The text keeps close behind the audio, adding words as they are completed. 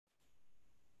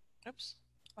Oops.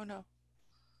 Oh no.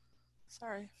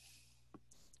 Sorry.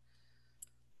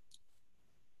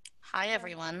 Hi, There.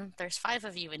 everyone. There's 5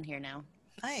 of you in here now.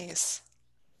 Nice.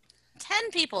 10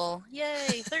 people.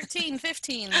 Yay. 13,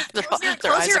 15. Their, their Close eyes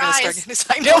are your gonna start eyes. getting.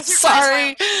 I know. Close your eyes,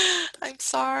 Sorry. Violet. I'm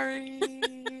sorry.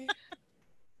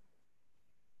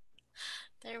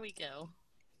 There we go.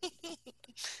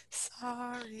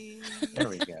 Sorry. There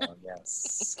we go,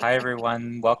 yes. Hi,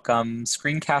 everyone. Welcome.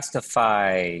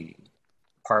 Screencastify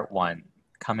Part 1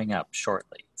 coming up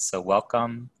shortly. So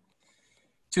welcome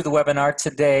to the webinar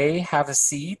today. Have a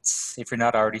seat. If you're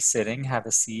not already sitting, have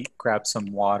a seat. Grab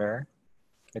some water.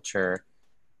 Get your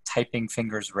typing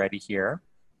fingers ready here.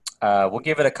 We'll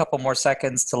give it a couple more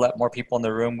seconds to let more people in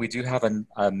the room. We do have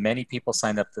many people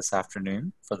signed up this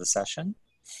afternoon for the session.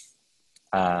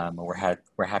 We're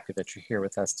happy that you're here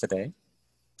with us today.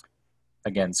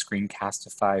 Again,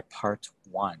 Screencastify Part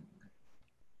 1,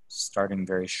 starting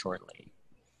very shortly.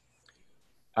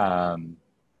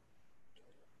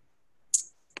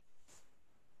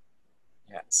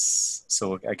 Yes,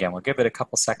 so again, we'll give it a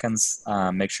couple seconds,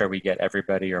 make sure we get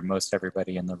everybody or most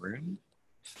everybody in the room.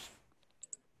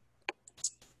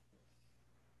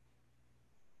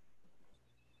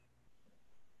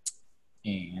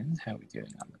 And how are we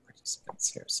doing on the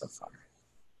participants here so far?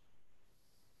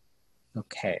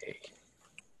 Okay.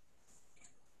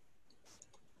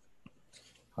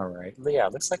 All right, yeah,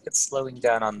 looks like it's slowing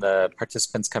down on the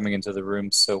participants coming into the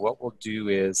room. So what we'll do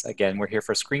is, again, we're here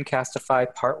for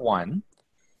Screencastify Part 1.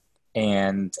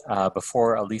 And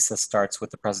before Alisa starts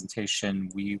with the presentation,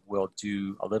 we will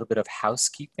do a little bit of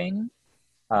housekeeping.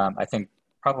 I think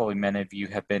probably many of you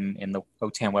have been in the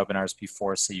OTAN webinars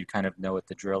before, so you kind of know what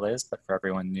the drill is, but for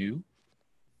everyone new,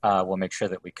 we'll make sure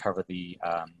that we cover the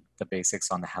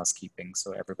basics on the housekeeping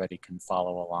so everybody can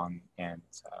follow along and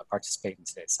participate in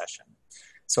today's session.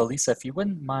 So Alisa, if you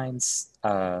wouldn't mind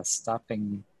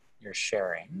stopping your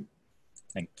sharing,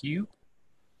 thank you.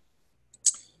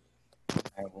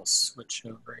 I will switch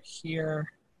over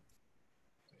here.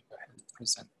 Go ahead and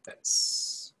present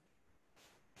this.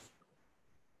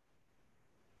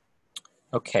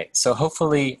 Okay, so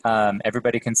hopefully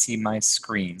everybody can see my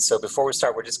screen. So before we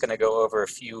start, we're just going to go over a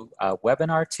few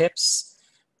webinar tips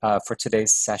for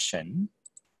today's session.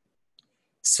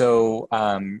 So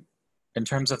in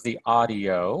terms of the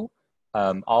audio,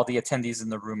 all the attendees in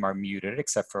the room are muted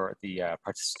except for the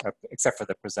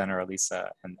presenter, Alisa,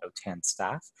 and OTAN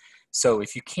staff. So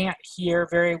if you can't hear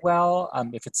very well,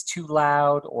 if it's too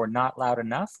loud or not loud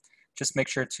enough, just make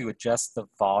sure to adjust the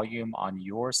volume on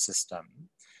your system.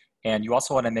 And you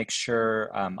also want to make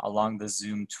sure along the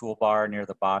Zoom toolbar near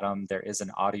the bottom, there is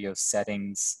an audio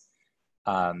settings.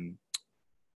 I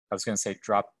was going to say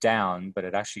drop down, but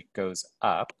it actually goes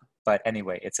up. But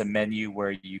anyway, it's a menu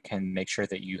where you can make sure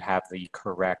that you have the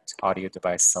correct audio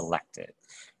device selected.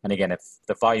 And again, if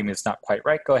the volume is not quite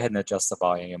right, go ahead and adjust the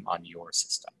volume on your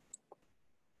system.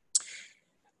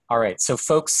 All right, so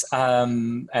folks,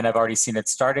 and I've already seen it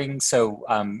starting. So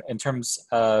in terms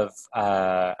of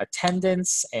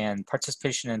attendance and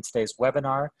participation in today's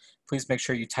webinar, please make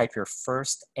sure you type your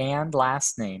first and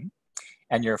last name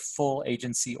and your full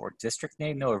agency or district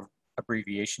name, no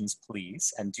abbreviations,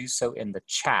 please, and do so in the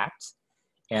chat.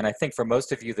 And I think for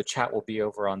most of you, the chat will be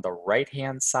over on the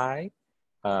right-hand side.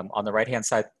 On the right-hand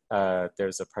side,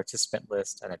 there's a participant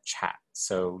list and a chat.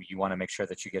 So you wanna make sure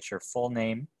that you get your full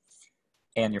name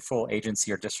and your full agency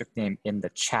or district name in the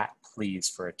chat, please,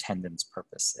 for attendance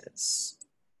purposes.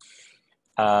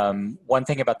 One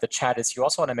thing about the chat is you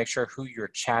also want to make sure who you're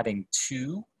chatting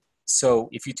to. So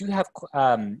if you do have,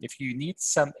 if you need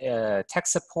some tech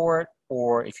support,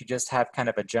 or if you just have kind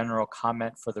of a general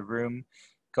comment for the room,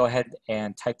 go ahead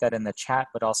and type that in the chat,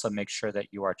 but also make sure that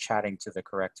you are chatting to the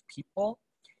correct people.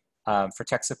 For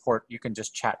tech support, you can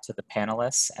just chat to the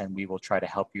panelists and we will try to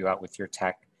help you out with your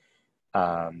tech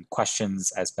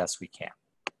questions as best we can.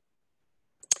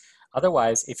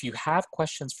 Otherwise, if you have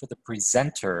questions for the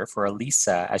presenter, for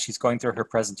Alisa, as she's going through her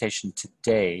presentation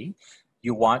today,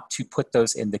 you want to put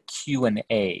those in the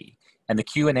Q&A. And the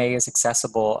Q&A is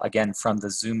accessible, again, from the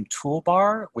Zoom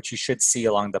toolbar, which you should see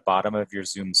along the bottom of your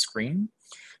Zoom screen.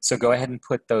 So go ahead and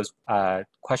put those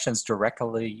questions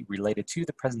directly related to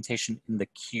the presentation in the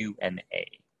Q&A.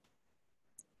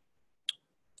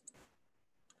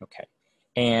 Okay.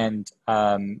 And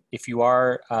if you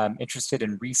are interested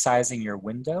in resizing your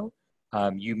window,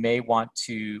 you may want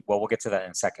to, well, we'll get to that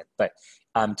in a second, but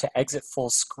to exit full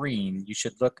screen, you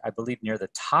should look, I believe, near the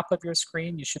top of your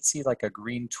screen, you should see like a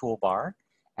green toolbar.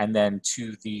 And then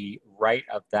to the right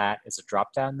of that is a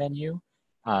drop-down menu,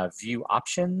 view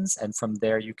options, and from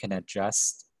there you can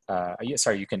adjust,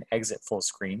 you can exit full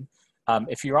screen.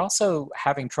 If you're also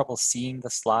having trouble seeing the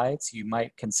slides, you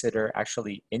might consider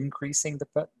actually increasing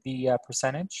the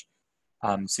percentage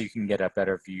so you can get a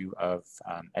better view of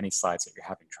any slides that you're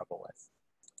having trouble with.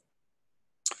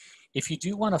 If you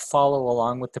do want to follow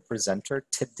along with the presenter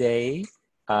today,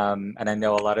 and I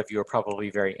know a lot of you are probably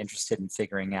very interested in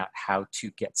figuring out how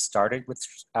to get started with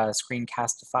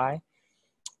Screencastify,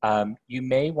 you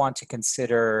may want to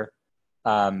consider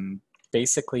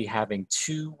basically having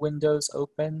two windows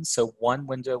open. So one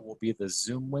window will be the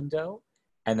Zoom window,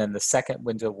 and then the second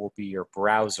window will be your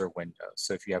browser window.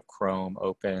 So if you have Chrome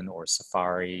open or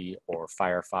Safari or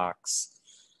Firefox,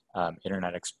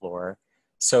 Internet Explorer.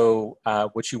 So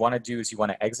what you want to do is you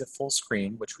want to exit full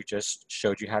screen, which we just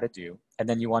showed you how to do, and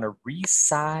then you want to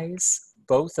resize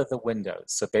both of the windows.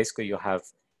 So basically you'll have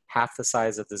half the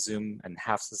size of the Zoom and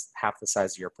half the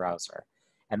size of your browser.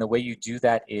 And the way you do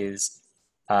that is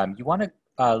you want to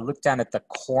look down at the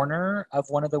corner of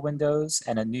one of the windows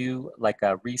and a new like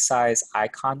a resize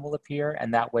icon will appear,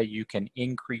 and that way you can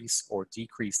increase or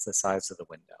decrease the size of the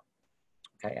window.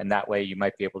 Okay, and that way you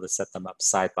might be able to set them up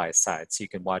side by side. So you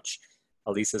can watch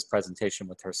Alisa's presentation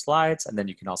with her slides, and then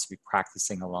you can also be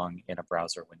practicing along in a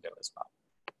browser window as well.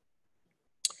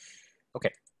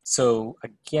 Okay, so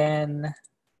again,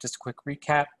 just a quick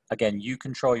recap. Again, you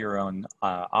control your own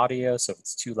audio, so if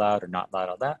it's too loud or not loud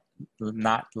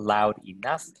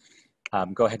enough,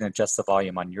 go ahead and adjust the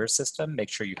volume on your system. Make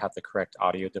sure you have the correct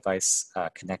audio device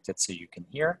connected so you can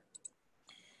hear.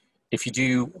 If you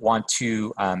do want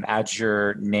to add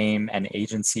your name and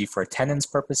agency for attendance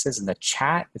purposes in the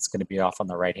chat, it's going to be off on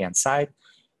the right-hand side,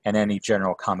 and any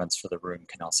general comments for the room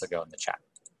can also go in the chat.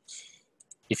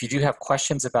 If you do have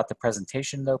questions about the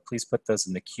presentation, though, please put those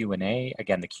in the Q&A.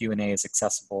 Again, the Q&A is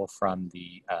accessible from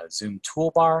the Zoom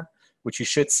toolbar, which you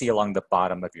should see along the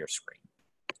bottom of your screen.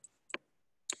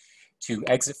 To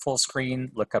exit full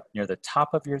screen, look up near the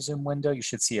top of your Zoom window. You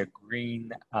should see a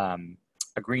green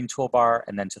toolbar,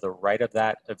 and then to the right of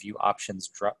that, a view options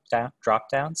drop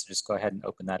down. So just go ahead and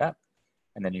open that up,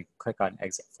 and then you click on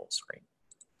exit full screen.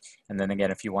 And then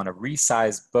again, if you want to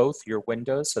resize both your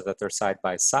windows so that they're side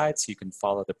by side, so you can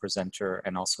follow the presenter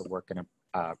and also work in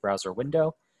a browser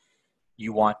window,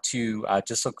 you want to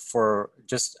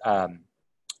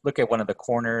look at one of the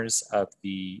corners of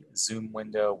the Zoom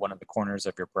window, one of the corners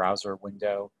of your browser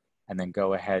window, and then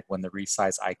go ahead when the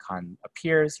resize icon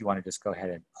appears. You want to just go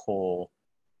ahead and pull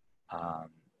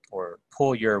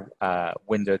your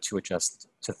window to adjust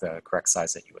to the correct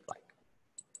size that you would like.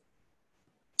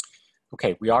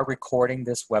 Okay, we are recording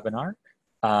this webinar,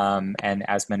 and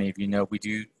as many of you know, we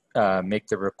do make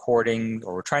the recording,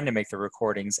 or we're trying to make the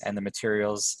recordings and the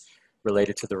materials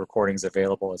related to the recordings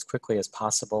available as quickly as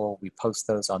possible. We post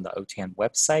those on the OTAN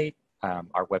website.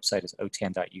 Our website is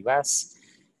otan.us,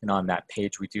 and on that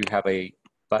page we do have a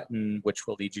button which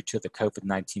will lead you to the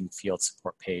COVID-19 field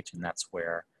support page, and that's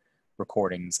where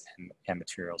recordings and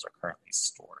materials are currently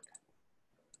stored.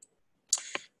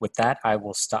 With that, I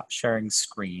will stop sharing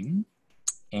screen,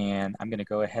 and I'm going to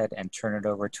go ahead and turn it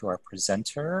over to our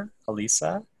presenter,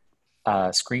 Alisa,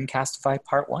 Screencastify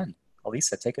Part 1.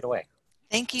 Alisa, take it away.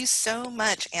 Thank you so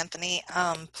much, Anthony.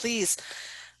 Please,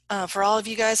 for all of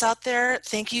you guys out there,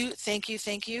 thank you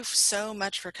so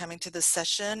much for coming to this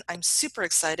session. I'm super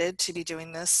excited to be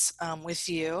doing this with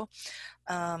you.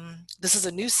 This is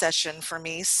a new session for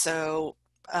me, so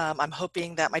I'm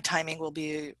hoping that my timing will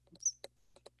be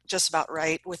just about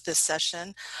right with this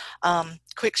session.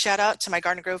 Quick shout out to my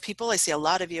Garden Grove people. I see a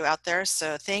lot of you out there,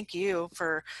 so thank you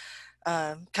for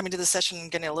coming to the session. I'm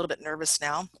getting a little bit nervous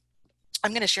now.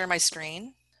 I'm going to share my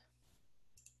screen.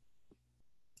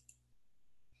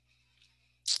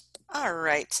 All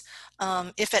right.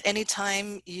 If at any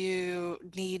time you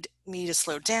need me to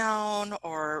slow down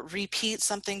or repeat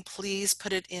something, please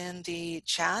put it in the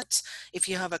chat. If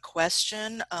you have a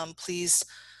question, please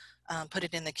put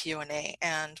it in the Q&A,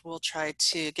 and we'll try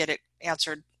to get it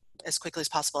answered as quickly as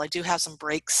possible. I do have some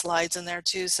break slides in there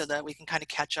too, so that we can kind of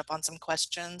catch up on some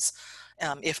questions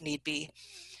if need be.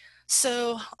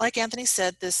 So like Anthony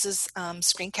said, this is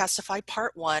Screencastify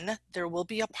Part 1. There will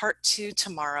be a Part 2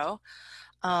 tomorrow.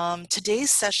 Today's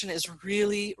session is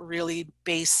really, really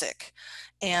basic.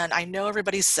 And I know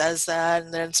everybody says that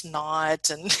and then it's not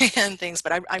and things,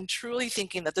 but I'm truly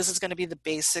thinking that this is going to be the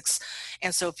basics.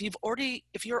 And so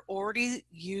if you're already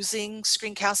using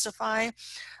Screencastify,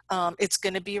 it's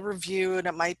going to be a review and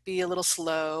it might be a little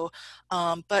slow,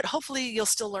 but hopefully you'll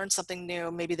still learn something new,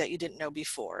 maybe that you didn't know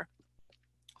before.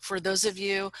 For those of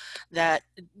you that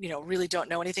really don't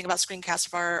know anything about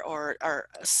Screencastify or are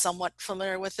somewhat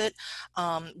familiar with it,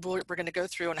 we're going to go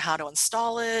through on how to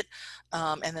install it,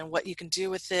 and then what you can do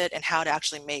with it, and how to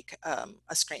actually make a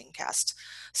screencast.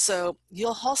 So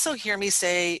you'll also hear me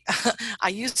say I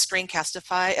use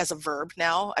Screencastify as a verb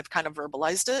now. I've kind of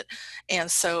verbalized it, and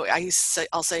so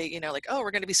I'll say like, oh,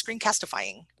 we're going to be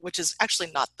screencastifying, which is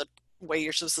actually not the way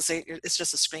you're supposed to say it. It's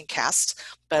just a screencast,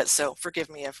 but so forgive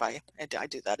me if I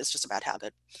do that. It's just a bad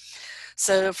habit.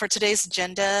 So for today's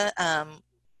agenda,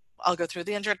 I'll go through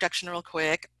the introduction real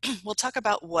quick. We'll talk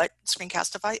about what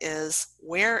Screencastify is,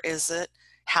 where is it,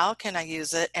 how can I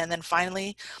use it, and then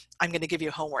finally, I'm going to give you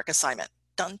a homework assignment.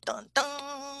 Dun, dun,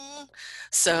 dun.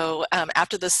 So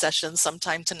after this session,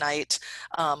 sometime tonight,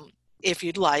 if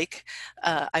you'd like,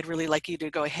 I'd really like you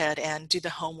to go ahead and do the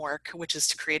homework, which is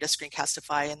to create a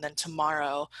Screencastify, and then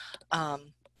tomorrow,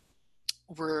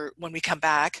 when we come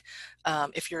back,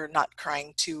 if you're not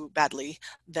crying too badly,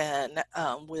 then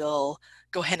we'll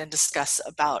go ahead and discuss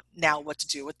about now what to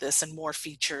do with this and more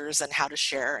features and how to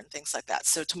share and things like that.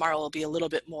 So tomorrow will be a little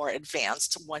bit more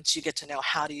advanced once you get to know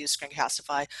how to use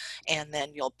Screencastify, and then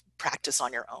you'll practice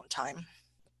on your own time.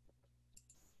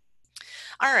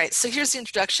 All right, so here's the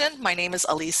introduction. My name is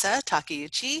Alisa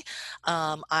Takeuchi.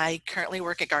 I currently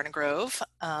work at Garden Grove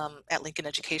at Lincoln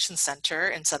Education Center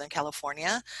in Southern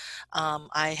California.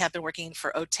 I have been working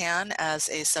for OTAN as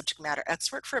a subject matter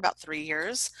expert for about 3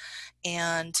 years.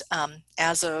 And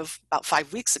as of about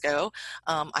 5 weeks ago,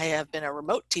 I have been a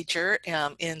remote teacher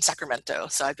in Sacramento.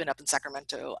 So I've been up in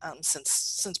Sacramento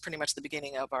since pretty much the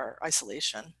beginning of our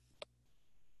isolation.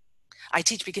 I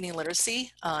teach beginning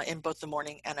literacy in both the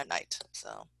morning and at night.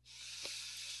 So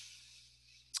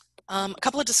a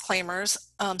couple of disclaimers.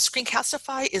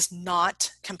 Screencastify is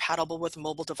not compatible with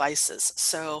mobile devices.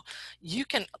 So you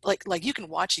can you can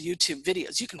watch YouTube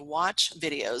videos. You can watch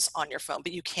videos on your phone,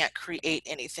 but you can't create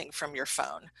anything from your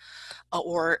phone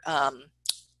or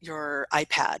your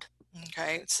iPad.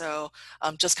 Okay, so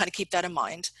just kind of keep that in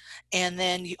mind. And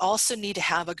then you also need to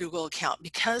have a Google account,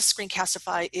 because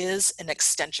Screencastify is an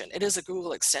extension. It is a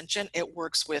Google extension. It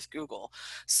works with Google.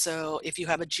 So if you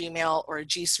have a Gmail or a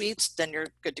G Suite, then you're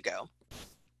good to go.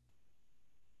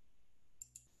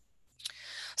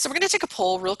 So we're going to take a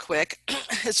poll real quick.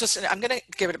 It's just, I'm going to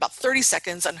give it about 30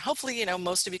 seconds, and hopefully,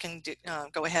 most of you can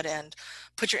go ahead and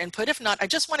put your input. If not, I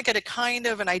just want to get a kind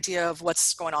of an idea of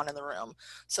what's going on in the room.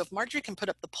 So if Marjorie can put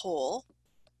up the poll.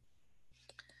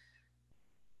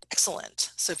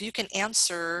 Excellent. So if you can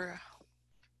answer,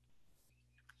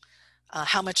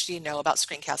 how much do you know about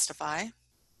Screencastify?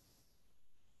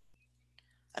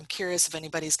 I'm curious if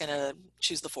anybody's going to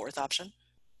choose the fourth option.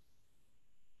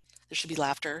 There should be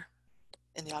laughter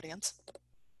in the audience.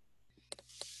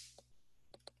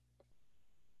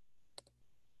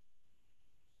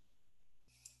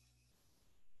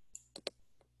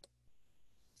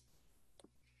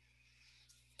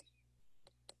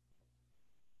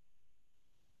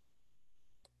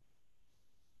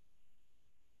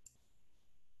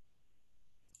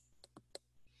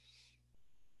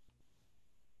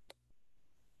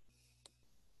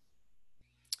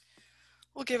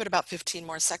 We'll give it about 15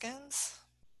 more seconds.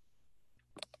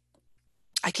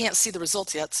 I can't see the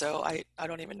results yet, so I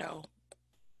don't even know.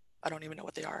 I don't even know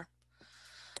what they are.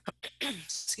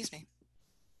 Excuse me.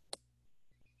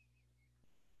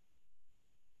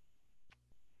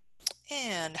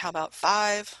 And how about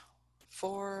 5,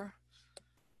 4,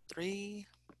 3,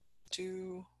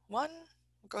 2, 1.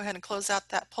 We'll go ahead and close out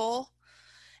that poll.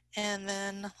 And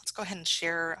then let's go ahead and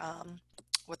share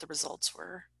what the results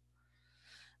were.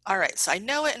 All right, so I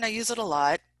know it and I use it a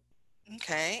lot.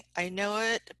 Okay, I know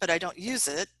it, but I don't use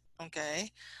it. Okay,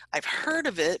 I've heard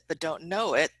of it, but don't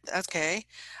know it. Okay,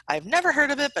 I've never heard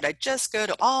of it, but I just go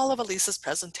to all of Alisa's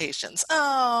presentations.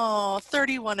 Oh,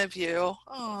 31 of you.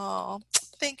 Oh,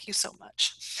 thank you so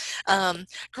much.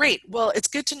 Great. Well, it's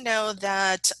good to know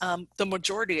that the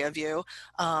majority of you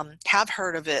have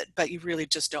heard of it, but you really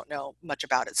just don't know much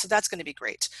about it. So that's going to be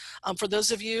great. For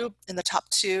those of you in the top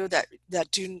 2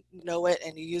 that do know it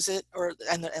and you use it,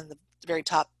 and the very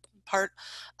top part,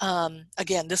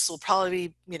 again, this will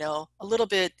probably be a little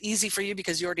bit easy for you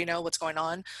because you already know what's going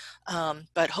on,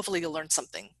 but hopefully you'll learn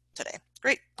something today.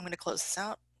 Great. I'm going to close this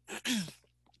out.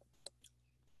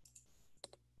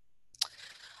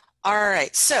 All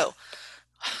right, so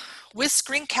with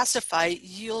Screencastify,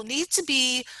 you'll need to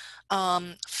be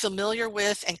familiar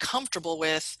with and comfortable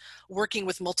with working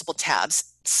with multiple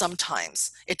tabs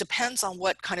sometimes. It depends on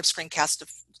what kind of screencast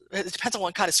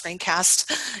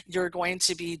you're going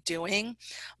to be doing.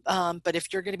 But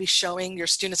if you're going to be showing your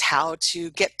students how to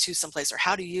get to someplace or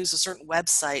how to use a certain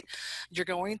website, you're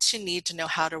going to need to know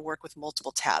how to work with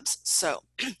multiple tabs. So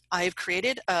I've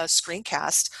created a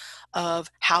screencast of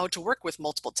how to work with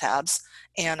multiple tabs,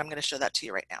 and I'm going to show that to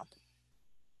you right now.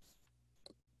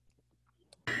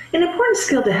 An important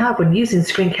skill to have when using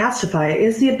Screencastify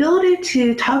is the ability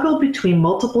to toggle between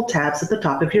multiple tabs at the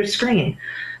top of your screen.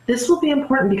 This will be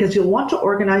important because you'll want to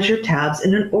organize your tabs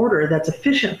in an order that's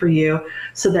efficient for you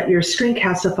so that your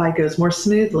Screencastify goes more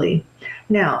smoothly.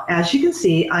 Now, as you can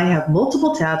see, I have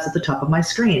multiple tabs at the top of my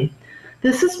screen.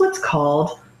 This is what's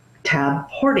called tab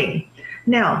hoarding.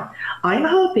 Now, I'm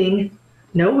hoping,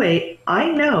 no wait,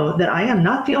 I know that I am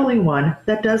not the only one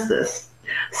that does this.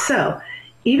 So,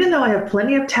 even though I have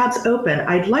plenty of tabs open,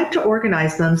 I'd like to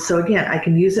organize them so again, I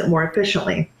can use it more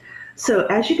efficiently. So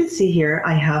as you can see here,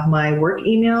 I have my work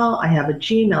email, I have a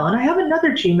Gmail, and I have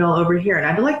another Gmail over here, and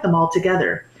I'd like them all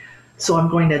together. So I'm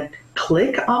going to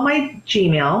click on my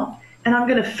Gmail, and I'm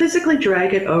going to physically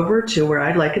drag it over to where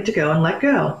I'd like it to go and let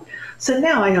go. So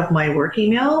now I have my work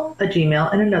email, a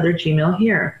Gmail, and another Gmail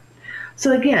here.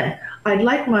 So again, I'd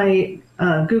like my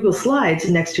Google Slides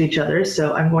next to each other,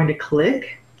 so I'm going to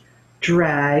click,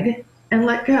 drag, and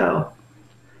let go.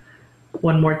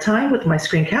 One more time with my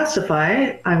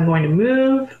Screencastify, I'm going to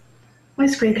move my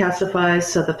Screencastify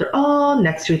so that they're all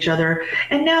next to each other.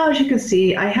 And now, as you can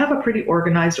see, I have a pretty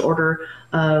organized order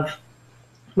of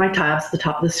my tabs at the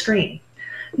top of the screen.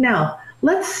 Now,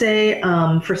 let's say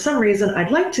for some reason I'd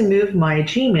like to move my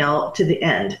Gmail to the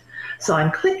end. So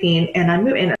I'm clicking and I'm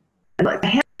moving, and my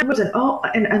hand moves, and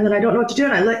then I don't know what to do,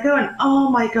 and I let go, and oh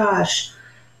my gosh,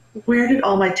 where did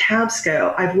all my tabs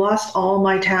go? I've lost all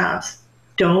my tabs.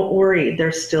 Don't worry,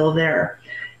 they're still there.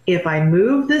 If I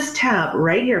move this tab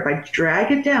right here, if I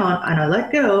drag it down and I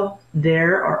let go,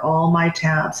 there are all my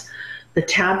tabs. The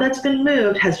tab that's been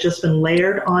moved has just been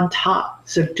layered on top.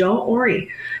 So don't worry.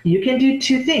 You can do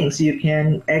two things. You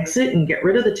can exit and get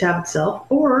rid of the tab itself,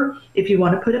 or if you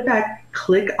want to put it back,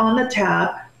 click on the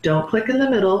tab. Don't click in the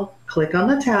middle. Click on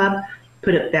the tab,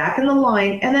 put it back in the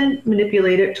line, and then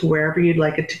manipulate it to wherever you'd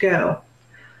like it to go.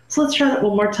 So let's try that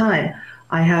one more time.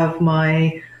 I have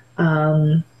my,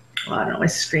 my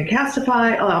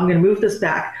Screencastify. Oh, I'm going to move this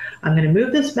back. I'm going to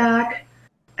move this back,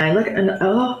 and I look, and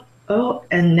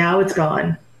and now it's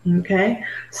gone. Okay,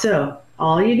 so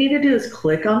all you need to do is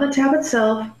click on the tab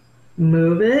itself,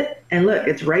 move it, and look,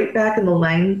 it's right back in the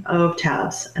line of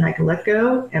tabs, and I can let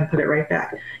go and put it right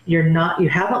back. You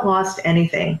haven't lost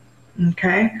anything.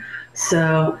 Okay.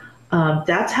 So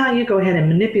that's how you go ahead and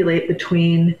manipulate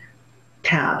between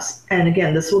tabs. And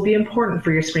again, this will be important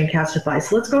for your Screencastify.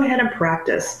 So let's go ahead and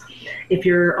practice. If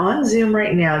you're on Zoom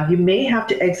right now, you may have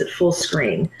to exit full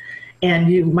screen,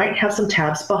 and you might have some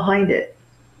tabs behind it.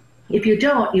 If you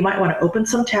don't, you might want to open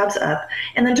some tabs up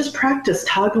and then just practice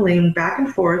toggling back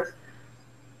and forth,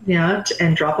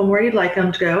 and drop them where you'd like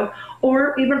them to go,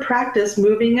 or even practice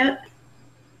moving it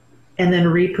and then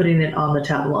re-putting it on the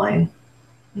tab line.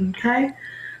 Okay,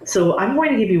 so I'm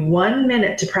going to give you 1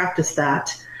 minute to practice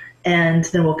that, and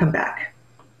then we'll come back.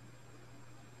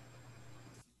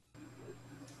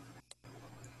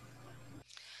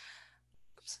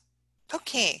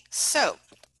 Okay, so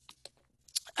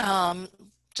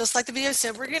just like the video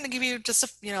said, we're going to give you just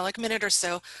like a minute or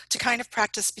so to kind of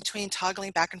practice between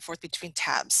toggling back and forth between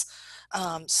tabs.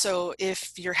 So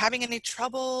if you're having any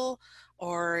trouble,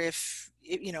 or if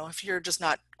you're just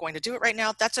not going to do it right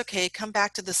now, that's okay. Come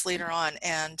back to this later on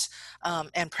and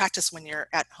practice when you're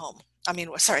at home.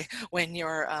 When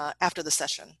you're after the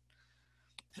session.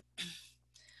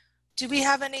 Do we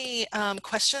have any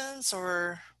questions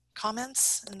or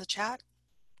comments in the chat?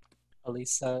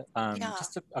 Alisa, Yeah.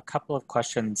 just a couple of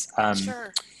questions.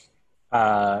 Sure.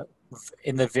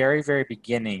 In the very, very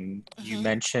beginning, you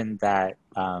mentioned that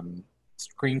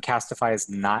Screencastify is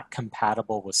not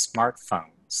compatible with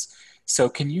smartphones. So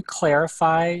can you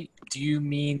clarify, do you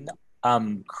mean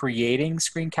creating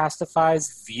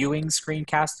Screencastifies, viewing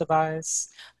Screencastifies?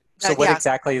 So what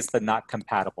exactly is the not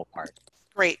compatible part?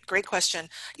 Great question.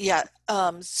 Yeah,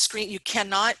 you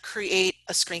cannot create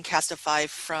a Screencastify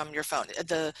from your phone.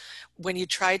 When you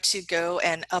try to go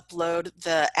and upload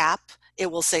the app, it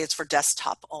will say it's for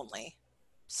desktop only.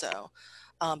 So,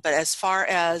 but as far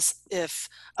as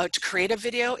to create a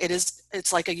video,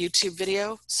 it's like a YouTube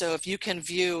video. So if you can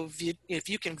view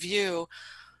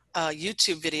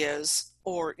YouTube videos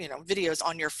or videos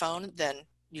on your phone, then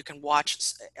you can watch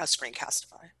a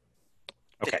Screencastify.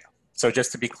 Okay. So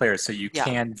just to be clear, so you Yeah.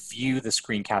 can view the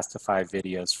Screencastify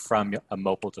videos from a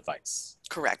mobile device.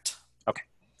 Correct. Okay,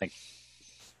 thank you.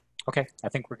 Okay, I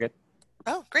think we're good.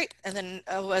 Oh, great. And then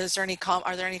is there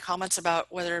are there any comments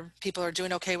about whether people are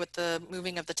doing okay with the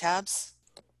moving of the tabs?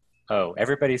 Oh,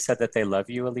 everybody said that they love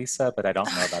you, Elisa, but I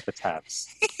don't know about the tabs.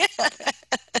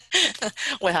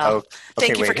 Well, Oh, okay,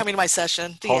 thank you for wait. coming to my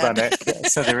session. The Hold on. end.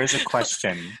 So there is a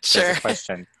question. Sure. There's a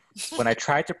question. When I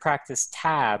tried to practice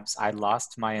tabs, I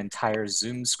lost my entire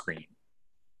Zoom screen.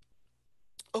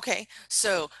 Okay,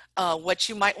 so what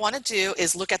you might want to do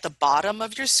is look at the bottom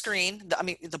of your screen,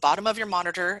 the bottom of your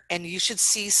monitor, and you should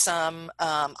see some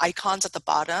icons at the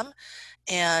bottom.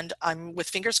 And I'm with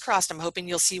fingers crossed, I'm hoping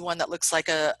you'll see one that looks like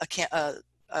a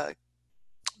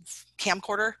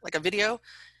camcorder, like a video,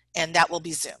 and that will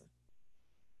be Zoom.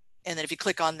 And then if you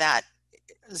click on that,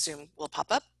 Zoom will pop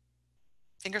up.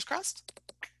 Fingers crossed.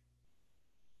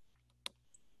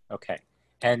 Okay.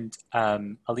 And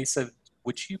Alisa,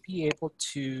 would you be able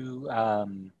to,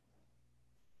 I'm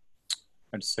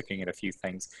just looking at a few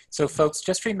things. So folks,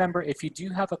 just remember, if you do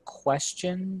have a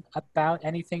question about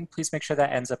anything, please make sure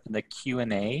that ends up in the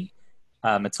Q&A.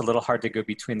 It's a little hard to go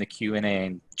between the Q&A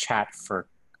and chat for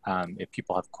if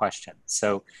people have questions.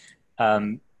 So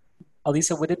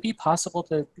Alisa, would it be possible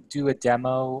to do a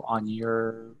demo on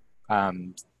your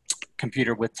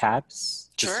computer with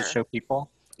tabs just to Sure. show people?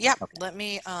 Yeah, Okay. let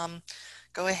me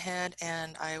go ahead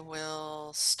and I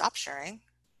will stop sharing.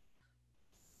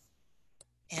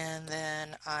 And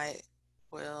then I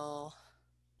will,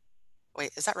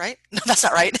 wait, is that right? No, that's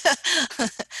not right.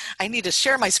 I need to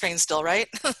share my screen still, right?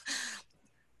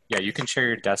 Yeah, you can share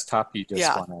your desktop. You just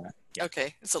Yeah. want to. Yeah.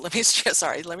 Okay, so let me share,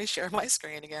 sorry, let me share my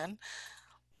screen again.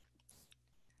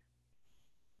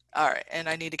 All right, and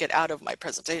I need to get out of my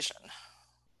presentation.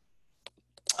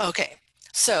 Okay,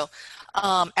 so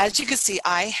as you can see,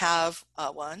 I have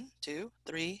 1, 2,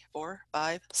 3, 4,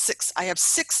 5, 6. I have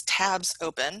 6 tabs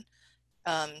open.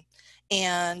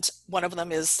 And one of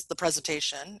them is the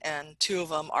presentation, and 2 of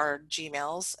them are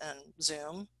Gmails and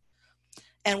Zoom.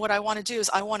 And what I want to do is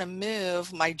I want to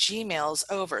move my Gmails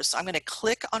over. So I'm going to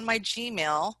click on my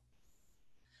Gmail,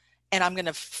 and I'm going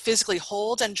to physically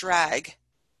hold and drag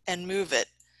and move it.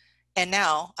 And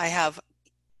now I have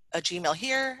a Gmail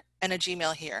here and a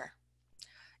Gmail here.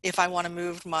 If I want to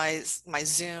move my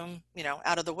Zoom,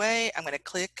 out of the way, I'm going to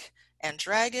click and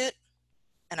drag it,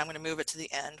 and I'm going to move it to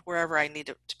the end, wherever I need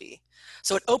it to be.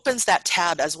 So it opens that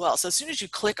tab as well. So as soon as you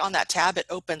click on that tab, it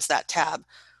opens that tab,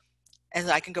 and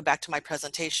I can go back to my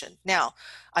presentation. Now,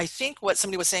 I think what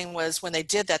somebody was saying was when they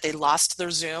did that, they lost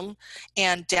their Zoom.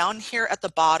 And down here at the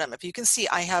bottom, if you can see,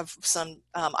 I have some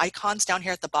icons down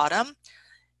here at the bottom.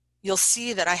 You'll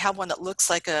see that I have one that looks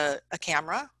like a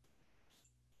camera,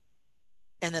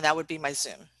 and then that would be my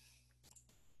Zoom.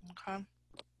 Okay.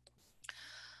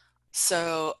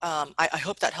 So I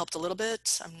hope that helped a little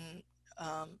bit.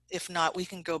 If not, we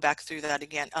can go back through that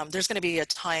again. There's going to be a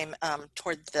time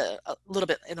toward a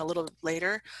little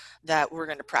later that we're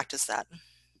going to practice that.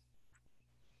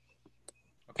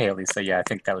 Okay, Elisa. Yeah, I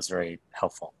think that was very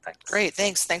helpful. Thanks. Great.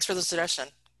 Thanks. Thanks for the suggestion.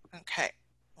 Okay.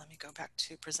 Let me go back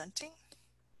to presenting.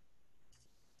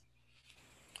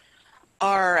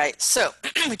 All right, so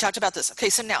we talked about this. Okay,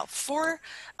 so now for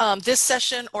this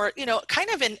session, or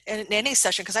kind of in any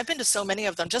session, because I've been to so many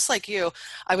of them, just like you,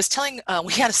 I was telling,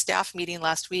 we had a staff meeting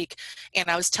last week, and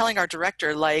I was telling our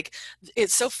director, like,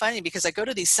 it's so funny because I go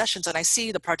to these sessions and I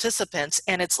see the participants,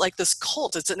 and it's like this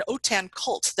cult. It's an OTAN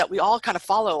cult that we all kind of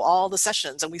follow all the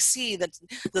sessions, and we see that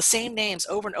the same names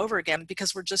over and over again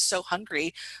because we're just so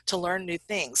hungry to learn new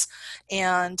things.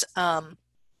 And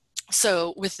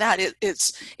so with that,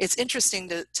 it's interesting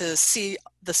to see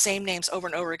the same names over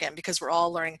and over again because we're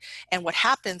all learning. And what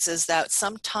happens is that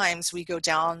sometimes we go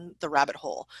down the rabbit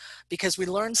hole because we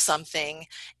learn something,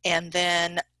 and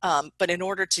then but in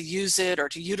order to use it or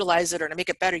to utilize it or to make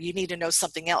it better, you need to know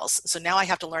something else. So now I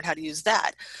have to learn how to use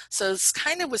that. So it's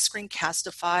kind of with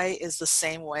Screencastify is the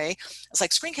same way. It's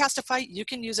like Screencastify, you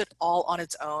can use it all on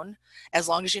its own as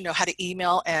long as you know how to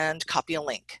email and copy a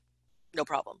link. No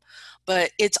problem.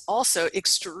 But it's also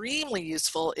extremely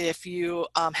useful if you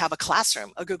have a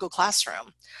classroom, a Google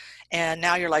Classroom. And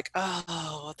now you're like,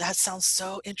 oh, that sounds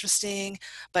so interesting,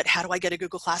 but how do I get a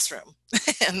Google Classroom?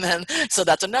 And then, so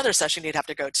that's another session you'd have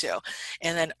to go to.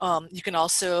 And then you can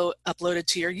also upload it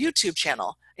to your YouTube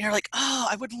channel. And you're like, oh,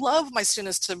 I would love my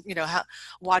students to,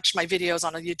 watch my videos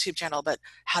on a YouTube channel, but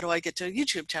how do I get to a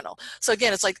YouTube channel? So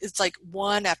again, it's like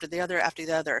one after the other after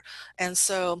the other. And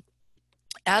so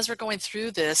as we're going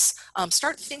through this,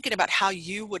 start thinking about how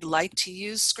you would like to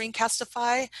use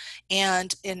Screencastify,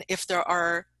 and if there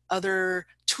are other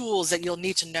tools that you'll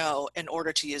need to know in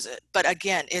order to use it. But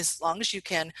again, as long as you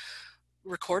can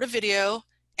record a video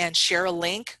and share a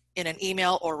link in an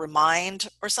email or remind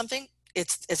or something,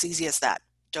 it's as easy as that.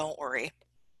 Don't worry.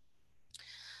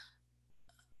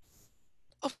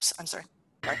 Oops, I'm sorry.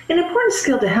 An important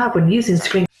skill to have when using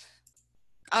Screen.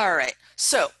 All right,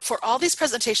 so for all these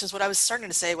presentations, what I was starting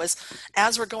to say was,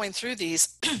 as we're going through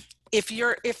these, if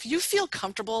you feel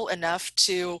comfortable enough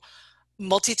to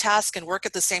multitask and work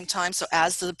at the same time, so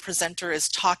as the presenter is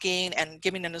talking and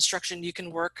giving an instruction, you can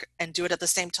work and do it at the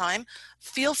same time,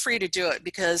 feel free to do it,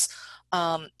 because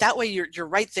that way you're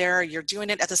right there, you're doing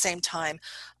it at the same time.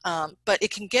 But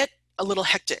it can get a little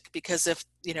hectic, because if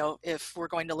we're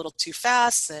going a little too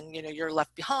fast, and you're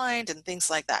left behind and things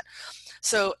like that.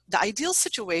 So the ideal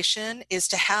situation is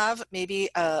to have maybe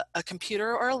a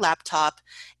computer or a laptop,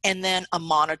 and then a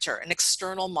monitor, an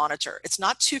external monitor. It's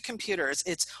not two computers,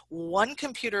 it's one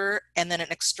computer and then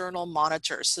an external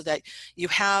monitor, so that you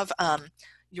have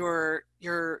your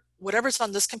whatever's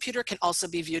on this computer can also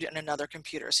be viewed in another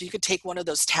computer. So you could take one of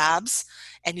those tabs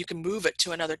and you can move it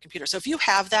to another computer. So if you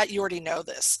have that, you already know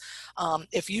this.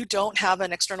 If you don't have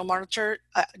an external monitor,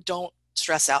 don't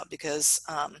stress out, because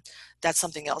that's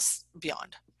something else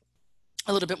beyond,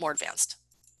 a little bit more advanced.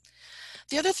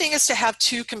 The other thing is to have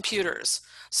two computers.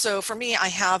 So for me, I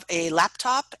have a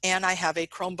laptop and I have a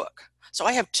Chromebook. So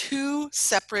I have two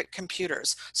separate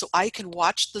computers. So I can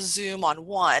watch the Zoom on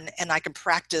one and I can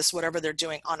practice whatever they're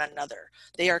doing on another.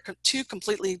 They are two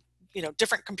completely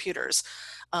different computers.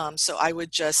 So I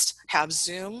would just have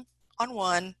Zoom on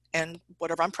one and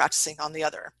whatever I'm practicing on the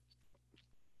other.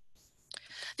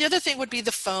 The other thing would be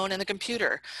the phone and the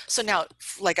computer. So now,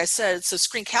 like I said, so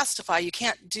Screencastify, you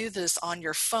can't do this on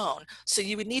your phone. So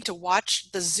you would need to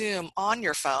watch the Zoom on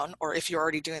your phone, or if you're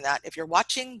already doing that, if you're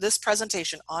watching this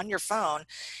presentation on your phone,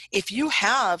 if you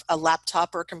have a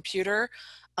laptop or computer,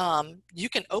 you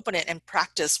can open it and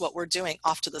practice what we're doing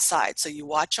off to the side. So you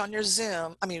watch on your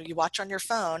you watch on your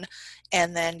phone,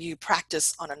 and then you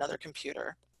practice on another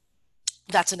computer.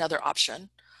 That's another option.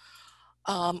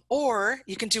 Or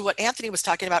you can do what Anthony was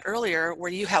talking about earlier,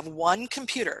 where you have one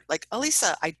computer, like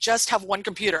Alisa, I just have one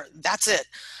computer, that's it.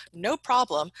 No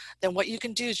problem. Then what you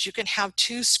can do is you can have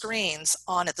two screens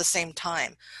on at the same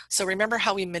time. So remember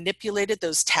how we manipulated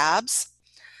those tabs?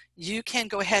 You can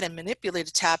go ahead and manipulate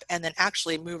a tab and then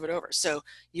actually move it over. So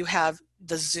you have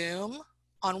the Zoom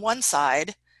on one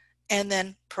side and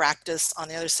then practice on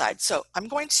the other side. So I'm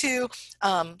going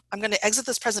to exit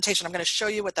this presentation. I'm going to show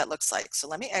you what that looks like. So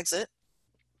let me exit.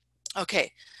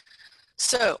 Okay,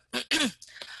 so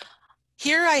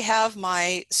here I have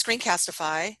my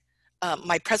Screencastify,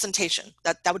 my presentation.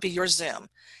 That would be your Zoom,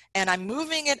 and I'm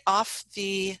moving it off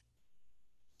the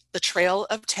trail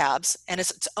of tabs, and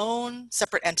it's its own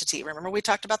separate entity. Remember we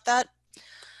talked about that?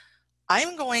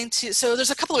 I'm going to, so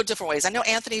there's a couple of different ways. I know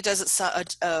Anthony does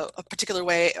it a particular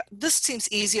way. This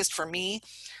seems easiest for me,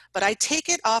 but I take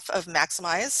it off of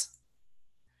maximize,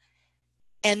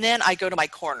 and then I go to my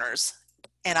corners,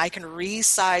 and I can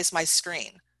resize my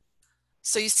screen.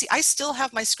 So you see, I still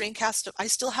have my screencast, I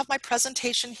still have my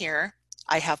presentation here.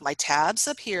 I have my tabs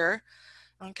up here,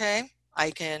 okay?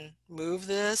 I can move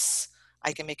this,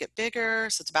 I can make it bigger,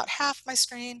 so it's about half my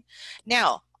screen.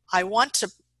 Now, I want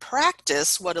to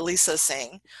practice what Alisa is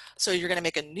saying. So you're gonna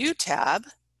make a new tab,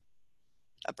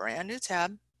 a brand new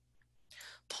tab,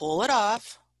 pull it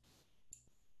off.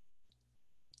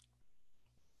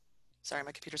 Sorry,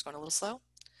 my computer's going a little slow.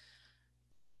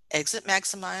 Exit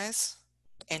maximize,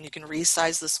 and you can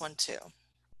resize this one too.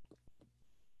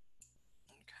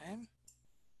 Okay.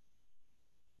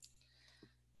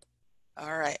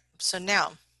 All right, so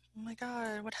now, oh my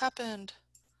God, what happened?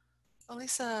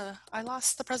 Alisa, I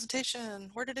lost the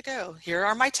presentation. Where did it go? Here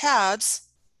are my tabs.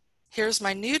 Here's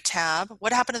my new tab.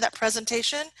 What happened to that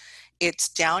presentation? It's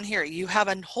down here. You have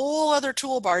a whole other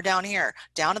toolbar down here,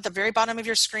 down at the very bottom of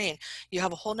your screen. You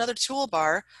have a whole nother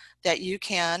toolbar that you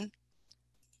can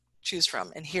choose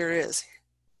from, and here it is.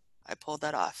 I pulled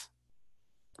that off.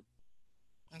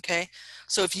 Okay,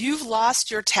 so if you've lost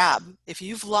your tab, if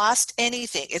you've lost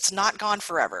anything, it's not gone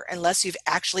forever unless you've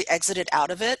actually exited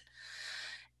out of it.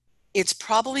 It's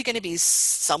probably going to be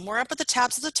somewhere up at the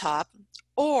tabs at the top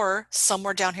or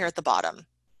somewhere down here at the bottom.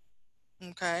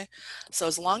 Okay, so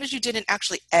as long as you didn't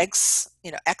actually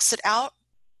exit out,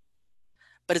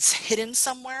 but it's hidden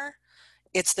somewhere,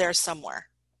 it's there somewhere.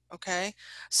 Okay,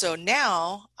 so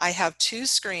now I have two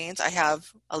screens. I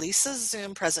have Alisa's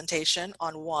Zoom presentation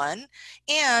on one,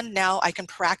 and now I can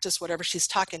practice whatever she's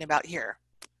talking about here.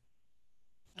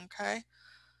 Okay,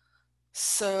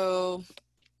 so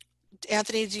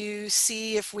Anthony, do you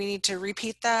see if we need to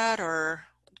repeat that, or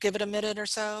give it a minute or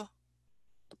so.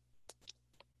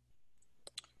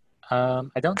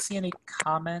 I don't see any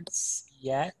comments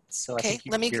yet, so Okay, I think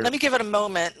let me give it a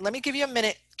moment. Let me give you a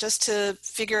minute just to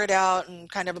figure it out and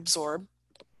kind of absorb.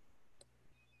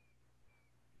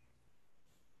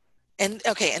 And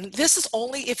okay, and this is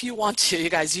only if you want to,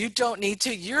 you guys. You don't need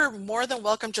to. You're more than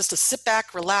welcome just to sit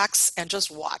back, relax, and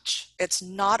just watch. It's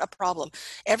not a problem.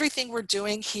 Everything we're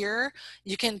doing here,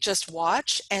 you can just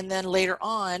watch, and then later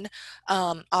on,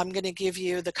 I'm going to give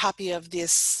you the copy of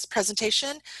this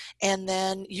presentation, and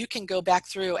then you can go back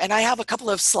through. And I have a couple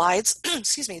of slides,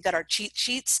 excuse me, that are cheat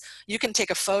sheets. You can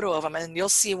take a photo of them, and you'll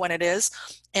see when it is.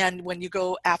 And when you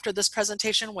go after this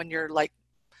presentation, when you're like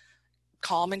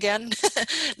calm again,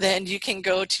 then you can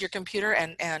go to your computer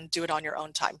and do it on your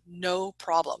own time. No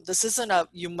problem. This isn't a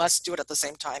you must do it at the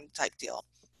same time type deal.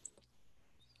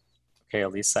 Okay,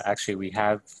 Alisa, actually we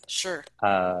have, Sure.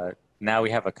 now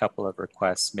we have a couple of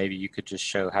requests. Maybe you could just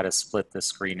show how to split the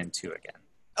screen in two again.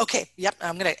 Okay, yep,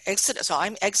 I'm going to exit. So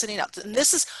I'm exiting out. And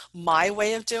this is my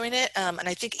way of doing it. And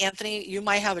I think, Anthony, you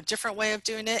might have a different way of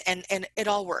doing it. And it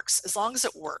all works, as long as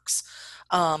it works.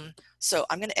 So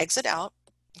I'm going to exit out.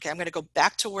 Okay, I'm going to go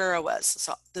back to where I was.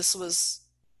 So this was,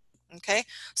 okay,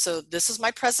 so this is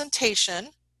my presentation.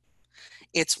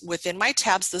 It's within my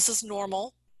tabs. This is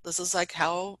normal. This is like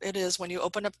how it is when you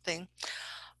open up the thing.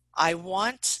 I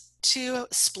want to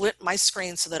split my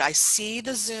screen so that I see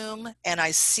the Zoom and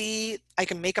I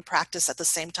can make a practice at the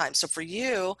same time. So for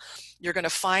you, you're going to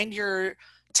find your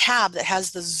tab that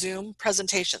has the Zoom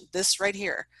presentation, this right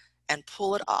here, and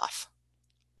pull it off.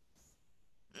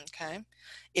 Okay.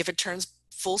 If it turns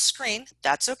full screen,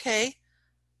 that's okay.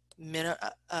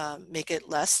 Make it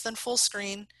less than full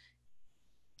screen.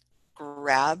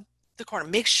 Grab the corner.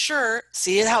 Make sure,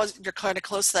 see how you're kind of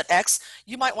close to that X?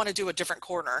 You might want to do a different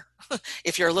corner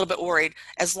if you're a little bit worried.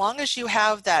 As long as you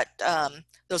have that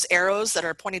those arrows that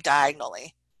are pointing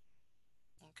diagonally.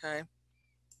 Okay.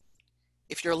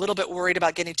 If you're a little bit worried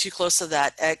about getting too close to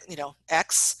that,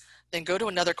 X, then go to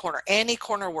another corner. Any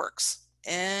corner works.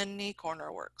 Any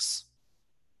corner works.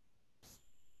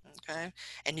 Okay,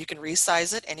 and you can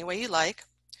resize it any way you like.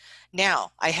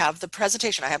 Now I have the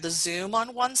presentation. I have the Zoom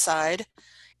on one side,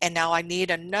 and now I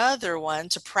need another one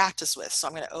to practice with. So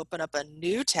I'm going to open up a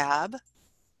new tab,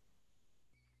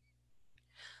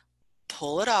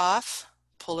 pull it off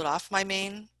my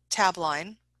main tab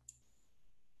line,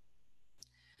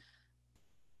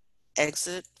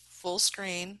 exit full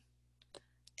screen,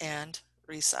 and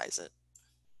resize it.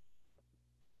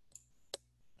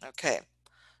 Okay.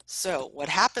 So what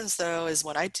happens though is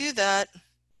when I do that,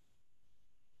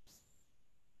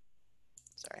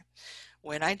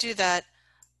 when I do that,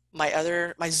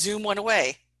 my Zoom went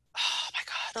away. Oh my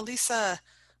God, Alisa,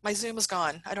 my Zoom is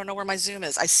gone. I don't know where my Zoom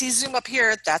is. I see Zoom up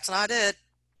here. That's not it.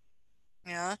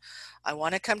 Yeah. I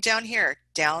want to come down here,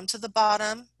 down to the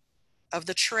bottom of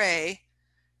the tray.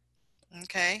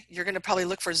 Okay. You're going to probably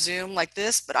look for Zoom like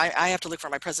this, but I have to look for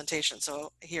my presentation.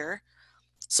 So here.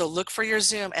 So look for your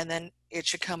Zoom and then it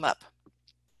should come up.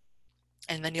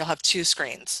 And then you'll have two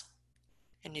screens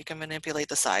and you can manipulate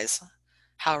the size,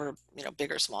 however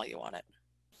big or small you want it.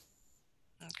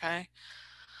 Okay,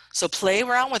 so play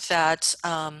around with that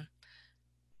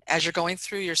as you're going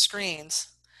through your screens.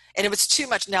 And if it's too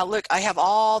much, now look, I have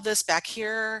all this back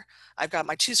here. I've got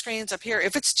my two screens up here.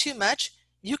 If it's too much,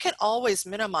 you can always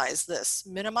minimize this.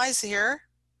 Minimize here.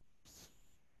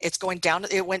 It's going down.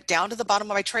 It went down to the bottom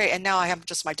of my tray, and now I have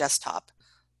just my desktop.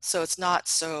 So it's not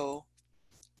so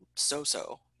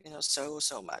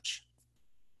much.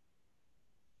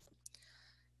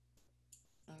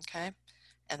 Okay,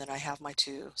 and then I have my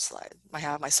two slides. I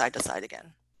have my side to side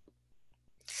again.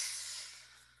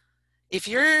 If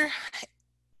you're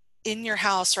in your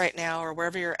house right now or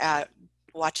wherever you're at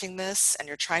watching this and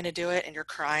you're trying to do it and you're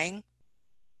crying,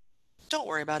 don't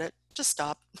worry about it. Just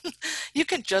stop. You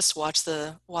can just watch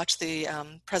the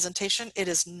presentation. It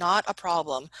is not a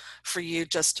problem for you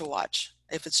just to watch.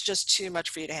 If it's just too much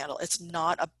for you to handle, it's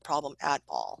not a problem at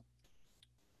all.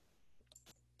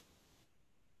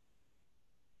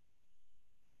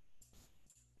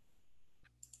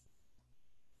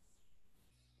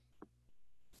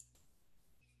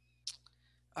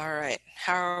 All right,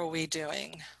 how are we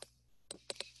doing?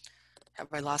 Have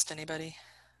I lost anybody?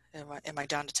 Am I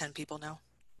down to 10 people now?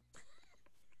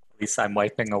 At least I'm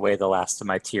wiping away the last of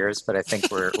my tears, but I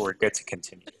think we're good to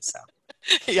continue. So.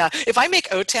 Yeah, if I make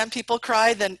OTAN people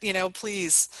cry, then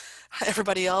please,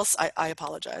 everybody else, I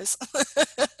apologize.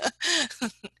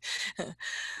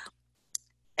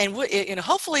 And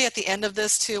hopefully at the end of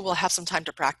this too, we'll have some time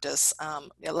to practice.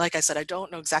 Like I said, I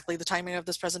don't know exactly the timing of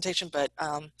this presentation, but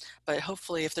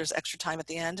hopefully if there's extra time at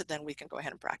the end, then we can go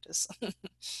ahead and practice.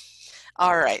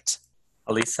 All right.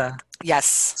 Alisa? Yes.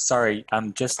 Sorry,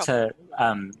 No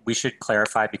we should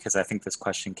clarify because I think this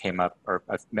question came up, or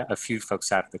a few folks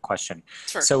have the question.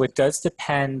 Sure. So it does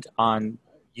depend on,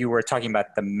 you were talking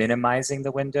about the minimizing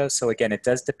the window. So again, it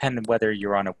does depend on whether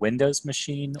you're on a Windows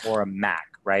machine or a Mac,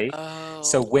 right? Oh.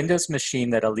 So Windows machine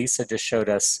that Alisa just showed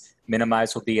us,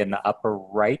 minimize will be in the upper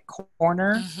right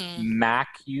corner.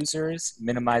 Mac users,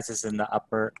 minimizes in the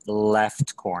upper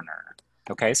left corner.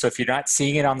 Okay, so if you're not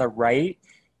seeing it on the right,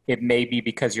 it may be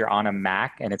because you're on a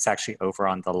Mac and it's actually over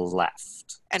on the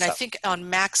left. And I think on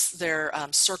Macs, they're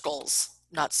circles,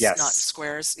 not Yes.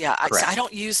 squares. Yeah, I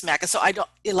don't use Mac. So I don't,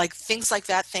 like things like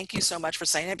that. Thank you so much for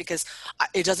saying it, because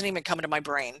it doesn't even come into my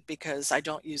brain because I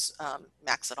don't use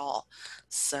Macs at all.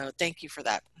 So thank you for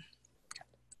that.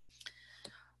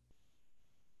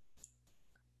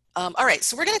 All right,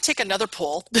 so we're going to take another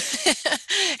poll.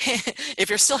 If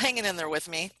you're still hanging in there with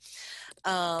me.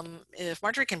 If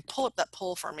Marjorie can pull up that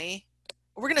poll for me,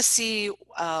 we're going to see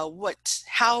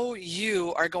how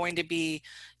you are going to be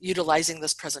utilizing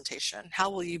this presentation.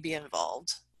 How will you be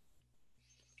involved?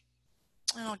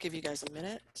 I'll give you guys a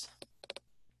minute.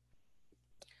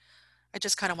 I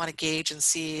just kind of want to gauge and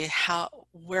see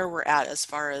where we're at as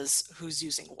far as who's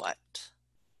using what.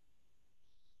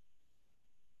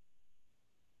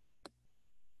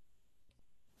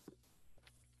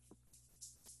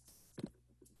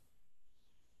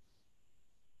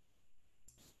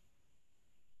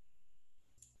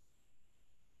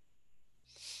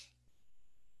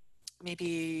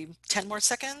 Maybe 10 more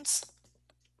seconds.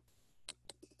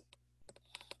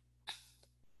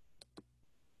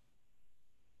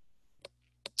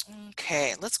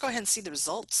 Okay, let's go ahead and see the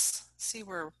results. See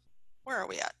where are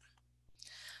we at?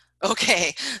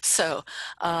 Okay, so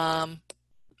all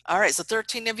right, so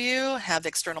 13 of you have the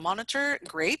external monitor.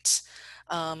 Great.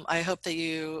 I hope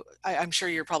that I'm sure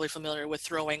you're probably familiar with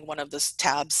throwing one of the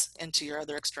tabs into your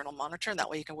other external monitor, and that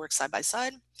way you can work side by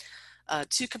side.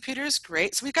 2 computers,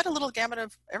 great. So we've got a little gamut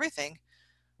of everything.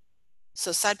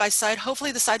 So side by side,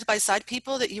 hopefully the side by side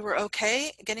people that you were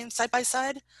okay getting side by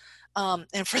side.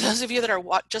 And for those of you that are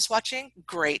just watching,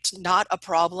 great, not a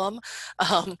problem.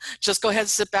 Just go ahead,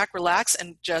 sit back, relax,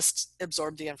 and just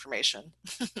absorb the information.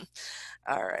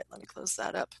 All right, let me close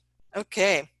that up.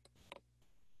 Okay.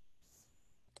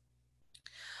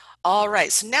 All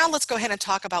right, so now let's go ahead and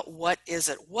talk about what is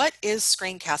it. What is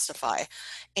Screencastify?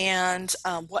 And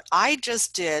what I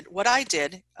did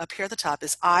up here at the top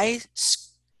is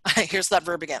here's that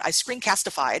verb again. I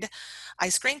screencastified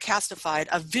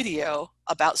a video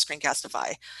about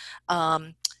Screencastify.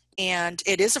 And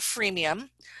it is a freemium.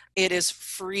 It is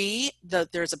free.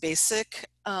 There's a basic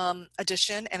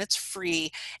edition, and it's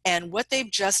free. And what they've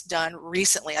just done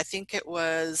recently, I think it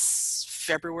was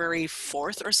February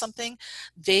 4th or something,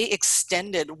 they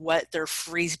extended what their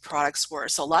free products were.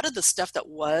 So a lot of the stuff that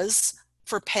was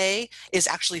for pay is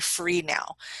actually free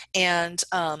now. And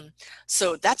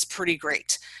so that's pretty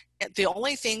great. The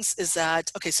only things is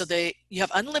that, okay, so you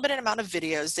have unlimited amount of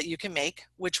videos that you can make,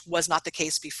 which was not the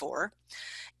case before.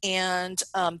 And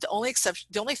the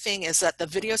only thing is that the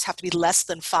videos have to be less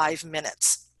than 5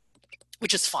 minutes,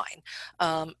 which is fine.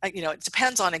 It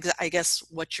depends on, I guess,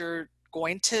 what you're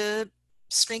going to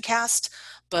screencast,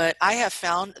 but I have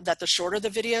found that the shorter the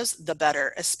videos, the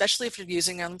better, especially if you're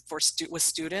using them with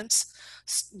students.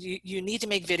 You need to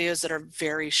make videos that are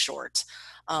very short.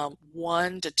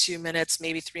 1 to 2 minutes,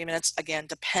 maybe 3 minutes, again,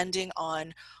 depending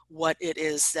on what it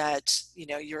is that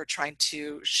you're trying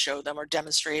to show them or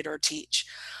demonstrate or teach.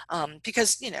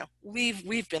 Because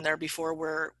we've been there before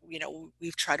where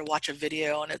we've tried to watch a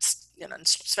video and it's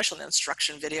especially an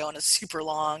instruction video, and it's super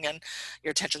long and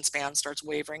your attention span starts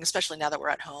wavering, especially now that we're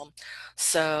at home.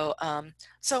 So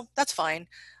so that's fine.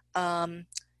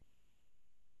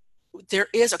 There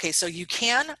is, okay, so you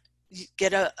can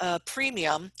get a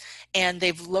premium, and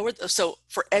they've lowered, so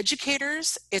for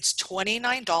educators it's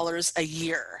 $29 a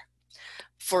year.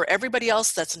 For everybody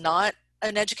else that's not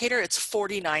an educator, it's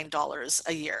 $49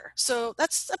 a year. So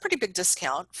that's a pretty big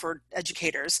discount for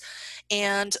educators.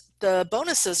 And the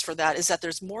bonuses for that is that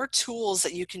there's more tools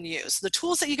that you can use. The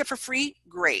tools that you get for free,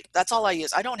 great. That's all I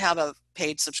use. I don't have a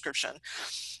paid subscription.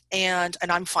 And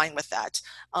I'm fine with that.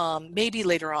 Maybe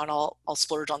later on I'll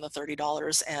splurge on the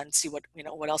 $30 and see what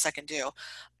else I can do.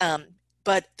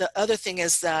 But the other thing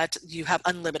is that you have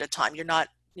unlimited time. You're not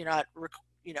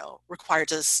required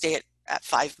to stay at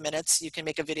 5 minutes. You can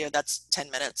make a video that's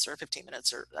 10 minutes or 15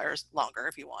 minutes or longer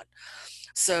if you want.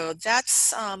 So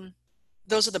that's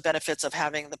those are the benefits of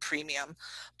having the premium.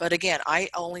 But again, I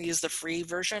only use the free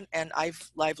version, and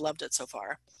I've loved it so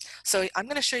far. So I'm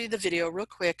going to show you the video real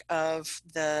quick of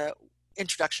the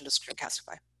introduction to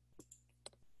Screencastify.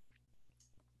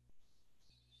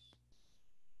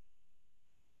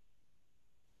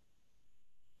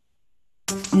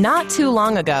 Not too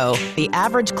long ago, the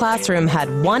average classroom had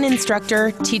one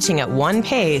instructor teaching at one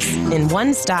pace, in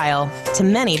one style, to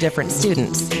many different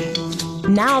students.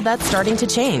 Now that's starting to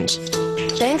change.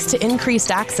 Thanks to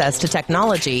increased access to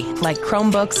technology, like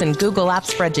Chromebooks and Google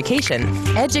Apps for Education,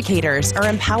 educators are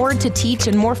empowered to teach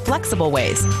in more flexible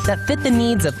ways that fit the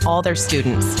needs of all their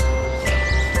students.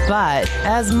 But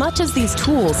as much as these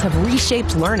tools have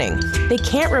reshaped learning, they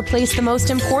can't replace the most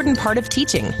important part of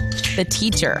teaching, the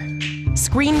teacher.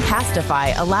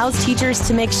 Screencastify allows teachers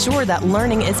to make sure that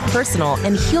learning is personal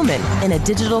and human in a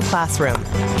digital classroom.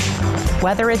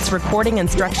 Whether it's recording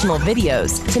instructional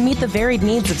videos to meet the varied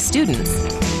needs of students,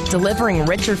 delivering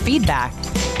richer feedback,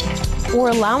 or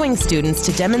allowing students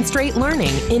to demonstrate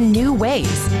learning in new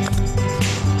ways.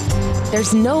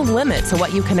 There's no limit to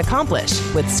what you can accomplish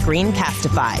with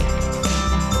Screencastify.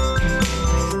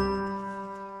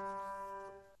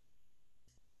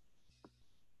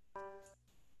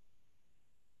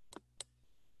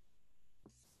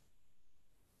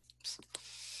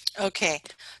 Okay,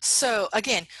 so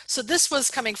again, so this was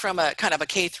coming from a kind of a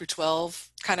K through 12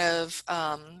 kind of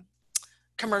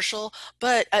commercial,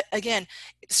 but again,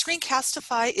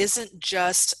 Screencastify isn't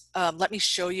just let me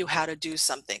show you how to do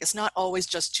something. It's not always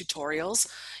just tutorials.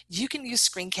 You can use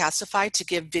Screencastify to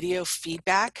give video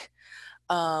feedback.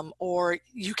 Or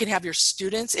you can have your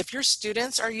students, if your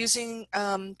students are using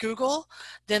Google,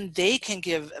 then they can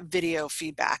give video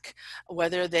feedback,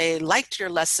 whether they liked your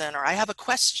lesson or I have a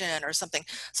question or something.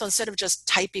 So instead of just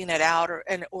typing it out,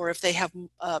 or if they have,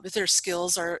 if their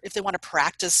skills, or if they want to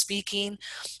practice speaking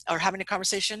or having a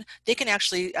conversation, they can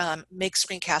actually make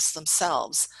screencasts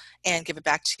themselves and give it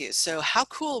back to you. So how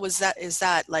cool was that? Is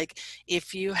that like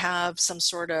if you have some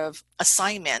sort of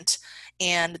assignment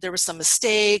and there were some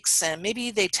mistakes, and maybe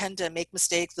they tend to make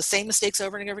mistakes, the same mistakes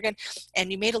over and over again,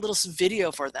 and you made a little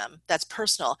video for them that's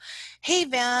personal. Hey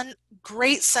Van,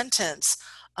 great sentence.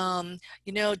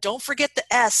 You know, don't forget the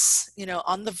S, you know,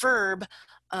 on the verb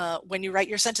when you write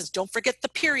your sentence. Don't forget the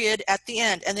period at the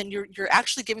end. And then you're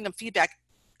actually giving them feedback,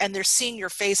 and they're seeing your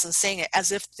face and saying it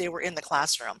as if they were in the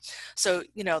classroom. So,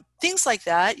 you know, things like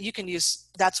that you can use.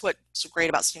 That's what's great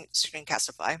about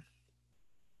Screencastify.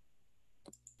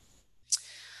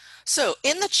 So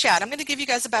in the chat, I'm going to give you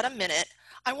guys about a minute.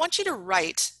 I want you to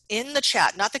write in the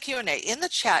chat, not the Q&A, in the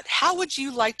chat, how would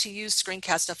you like to use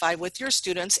Screencastify with your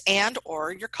students and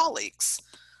or your colleagues?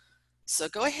 So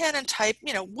go ahead and type,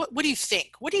 you know, what do you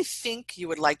think? What do you think you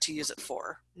would like to use it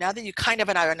for? Now that you kind of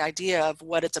have an idea of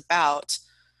what it's about,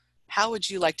 how would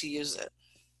you like to use it?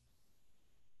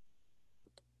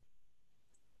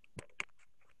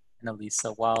 And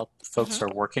Alisa, while folks are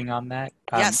working on that,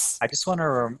 Yes. I just want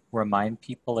to remind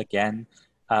people again,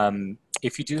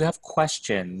 if you do have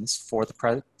questions for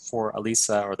for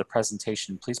Alisa or the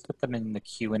presentation, please put them in the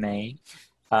Q&A.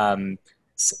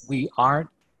 So we aren't.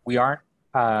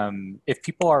 If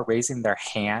people are raising their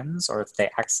hands, or if they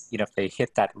if they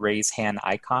hit that raise hand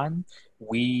icon,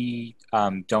 we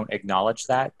don't acknowledge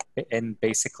that. And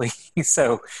basically,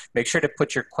 so make sure to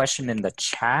put your question in the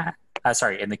chat.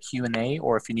 Sorry, in the Q&A,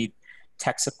 or if you need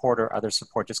tech support or other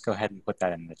support, just go ahead and put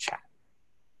that in the chat.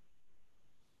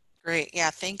 Great. Yeah,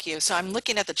 thank you. So I'm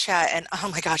looking at the chat, and oh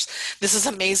my gosh, this is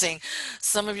amazing.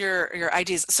 Some of your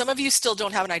ideas, some of you still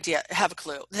don't have an idea, have a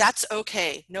clue. That's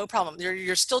okay. No problem.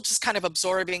 You're still just kind of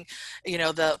absorbing, you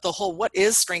know, the whole, what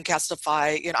is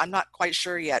Screencastify? You know, I'm not quite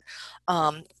sure yet.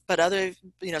 But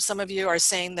you know, some of you are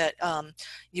saying that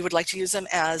you would like to use them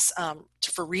as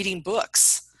for reading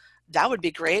books. That would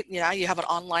be great. You know, you have an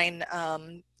online,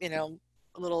 you know,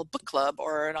 a little book club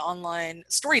or an online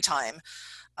story time.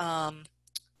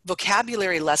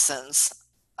 Vocabulary lessons.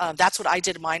 That's what I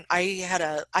did mine. I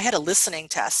had a listening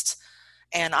test,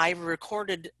 and I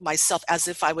recorded myself as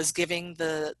if I was giving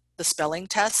the spelling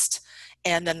test,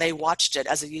 and then they watched it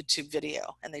as a YouTube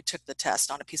video, and they took the test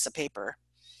on a piece of paper.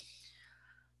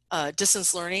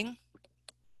 Distance learning.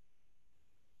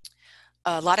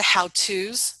 A lot of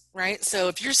how-tos. Right? So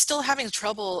if you're still having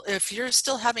trouble, if you're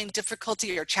still having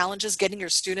difficulty or challenges getting your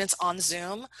students on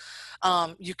Zoom,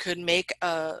 you could make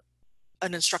an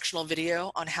instructional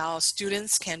video on how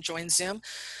students can join Zoom.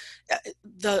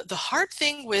 The hard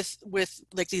thing with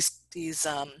like these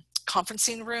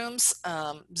conferencing rooms,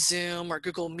 Zoom or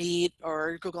Google Meet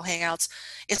or Google Hangouts,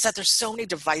 is that there's so many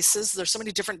devices, there's so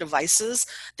many different devices,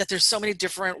 that there's so many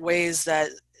different ways that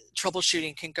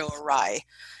troubleshooting can go awry,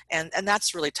 and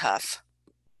that's really tough.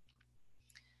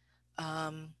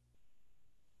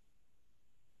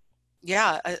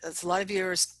 Yeah, it's a lot of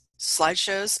viewers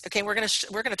slideshows. Okay, we're gonna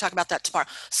talk about that tomorrow.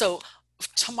 So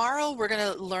tomorrow we're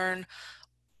gonna learn.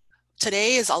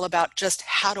 Today is all about just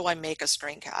how do I make a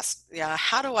screencast? Yeah,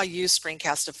 how do I use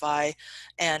Screencastify?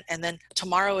 And then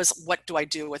tomorrow is what do I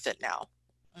do with it now?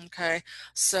 Okay,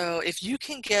 so if you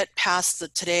can get past the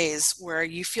todays where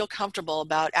you feel comfortable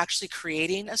about actually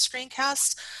creating a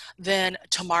screencast, then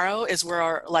tomorrow is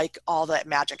where like all that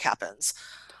magic happens.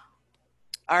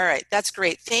 All right, that's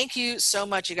great. Thank you so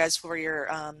much, you guys, for your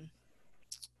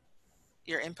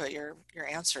input, your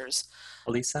answers.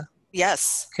 Alisa?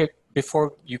 Yes. Okay,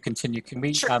 before you continue, can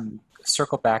we Sure.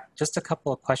 circle back just a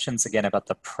couple of questions again about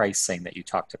the pricing that you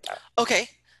talked about? Okay.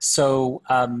 So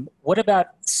what about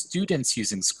students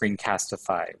using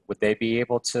Screencastify? Would they be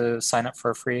able to sign up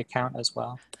for a free account as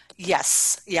well?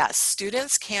 Yes, yes.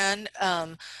 Students can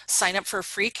sign up for a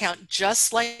free account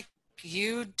just like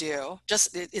you do.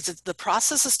 Just the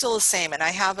process is still the same, and I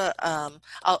have a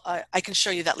I can show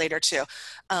you that later too.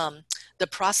 The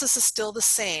process is still the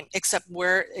same, except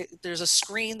where there's a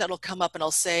screen that'll come up and it'll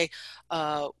say.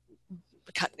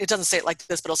 It doesn't say it like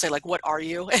this, but it'll say like, what are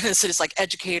you? And it's just like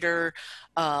educator,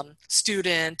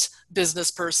 student,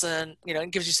 business person, you know,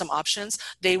 it gives you some options.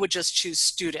 They would just choose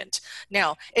student.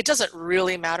 Now, it doesn't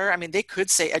really matter. I mean, they could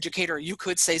say educator, or you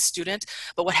could say student,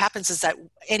 but what happens is that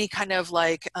any kind of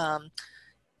like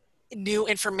new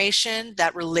information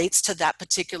that relates to that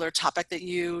particular topic that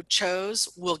you chose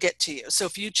will get to you. So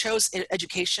if you chose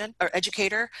education or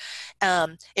educator,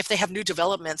 if they have new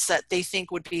developments that they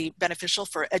think would be beneficial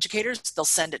for educators, they'll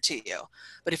send it to you.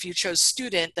 But if you chose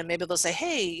student, then maybe they'll say,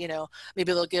 hey, you know,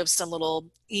 maybe they'll give some little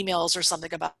emails or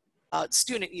something about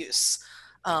student use.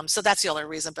 So that's the only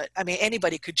reason, but I mean,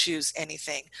 anybody could choose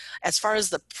anything. As far as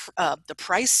the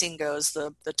pricing goes,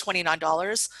 the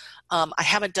 $29, I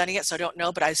haven't done it yet, so I don't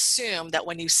know, but I assume that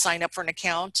when you sign up for an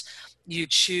account, you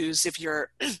choose if you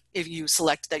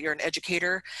select that you're an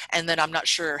educator, and then I'm not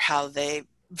sure how they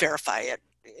verify it,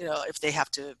 you know, if they have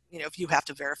to, you know, if you have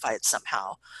to verify it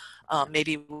somehow.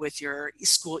 Maybe with your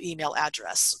school email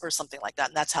address or something like that.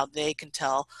 And that's how they can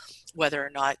tell whether or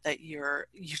not that you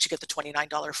should get the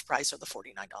 $29 price or the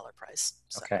 $49 price.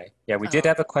 So, okay. Yeah, we did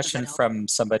have a question from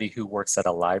somebody who works at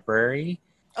a library,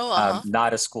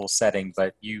 not a school setting,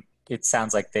 but it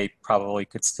sounds like they probably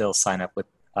could still sign up with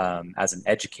as an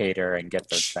educator and get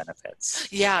those benefits.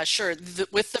 Yeah, sure.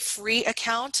 With the free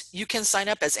account, you can sign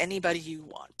up as anybody you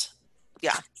want.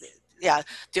 Yeah. Yeah,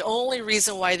 the only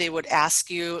reason why they would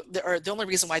ask you, or the only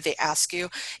reason why they ask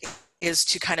you is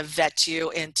to kind of vet you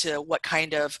into what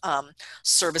kind of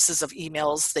services of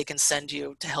emails they can send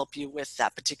you to help you with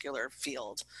that particular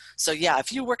field. So yeah,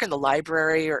 if you work in the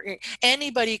library or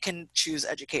anybody can choose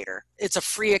educator. It's a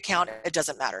free account, it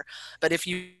doesn't matter. But if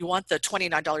you want the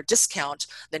 $29 discount,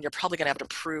 then you're probably gonna have to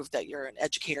prove that you're an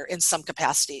educator in some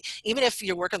capacity. Even if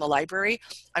you work in the library,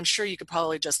 I'm sure you could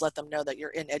probably just let them know that you're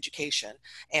in education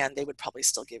and they would probably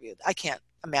still give you. I can't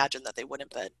imagine that they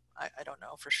wouldn't, but I don't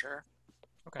know for sure.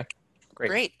 Okay. Great.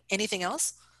 Great. Anything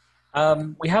else?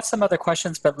 We have some other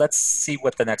questions, but let's see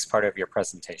what the next part of your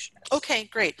presentation is. Okay,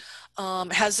 great.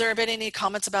 Has there been any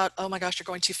comments about, oh my gosh, you're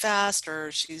going too fast, or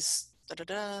she's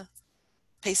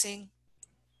pacing?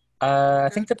 I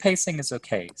think the pacing is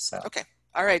okay. So. Okay.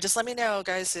 All right. Just let me know,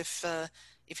 guys, if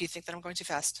you think that I'm going too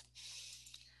fast.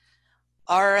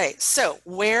 All right. So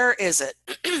where is it?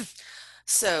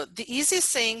 So the easiest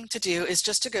thing to do is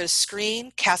just to go to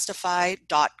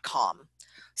screencastify.com.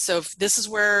 So this is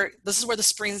where the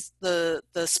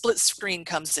split screen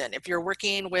comes in. If you're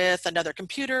working with another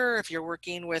computer, if you're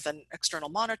working with an external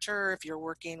monitor, if you're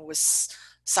working with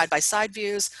side-by-side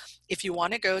views, if you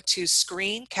want to go to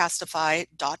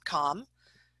screencastify.com,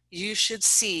 you should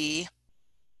see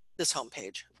this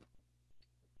homepage.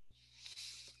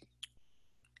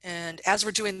 And as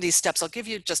we're doing these steps, I'll give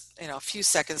you just a few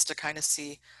seconds to kind of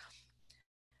see.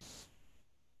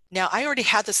 Now, I already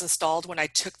had this installed when I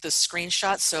took the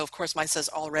screenshot, so of course mine says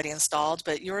already installed,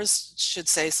 but yours should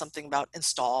say something about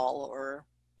install or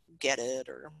get it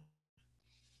or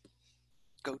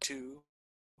go to.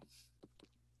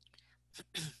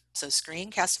 So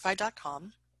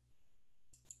screencastify.com.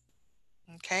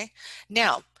 Okay,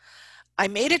 now I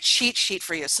made a cheat sheet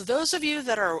for you. So those of you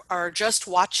that are just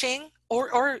watching,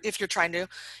 or if you're trying to,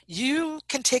 you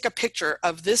can take a picture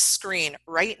of this screen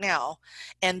right now.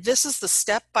 And this is the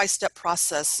step-by-step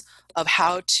process of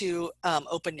how to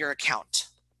open your account.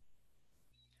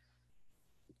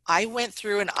 I went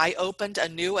through and I opened a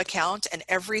new account, and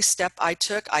every step I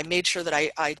took, I made sure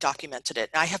that I documented it.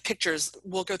 And I have pictures,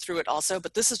 we'll go through it also,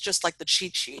 but this is just like the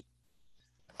cheat sheet.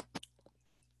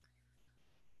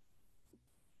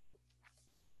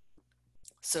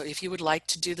 So if you would like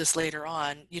to do this later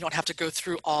on, you don't have to go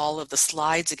through all of the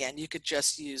slides again. You could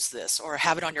just use this or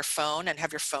have it on your phone and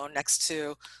have your phone next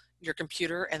to your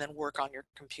computer and then work on your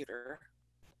computer.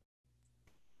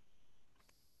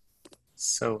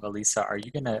 So Alisa, are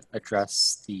you going to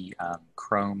address the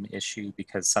Chrome issue?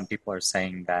 Because some people are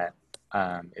saying that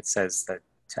it says that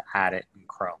to add it in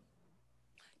Chrome.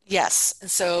 Yes, and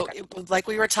so Okay. like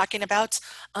we were talking about,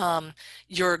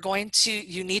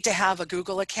 you need to have a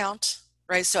Google account,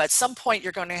 right? So at some point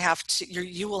you're going to have to,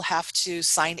 you will have to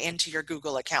sign into your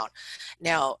Google account.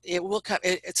 Now it will come,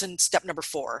 it's in step number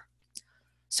 4.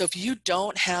 So if you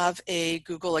don't have a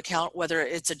Google account, whether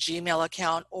it's a Gmail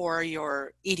account or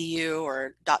your EDU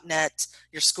or .NET,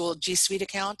 your school G Suite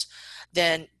account,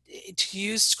 then to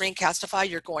use Screencastify,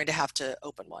 you're going to have to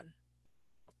open one.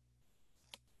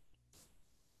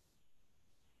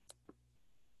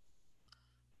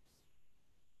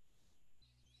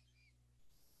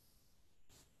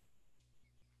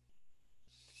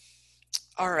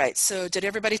 All right, so did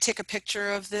everybody take a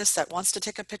picture of this that wants to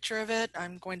take a picture of it?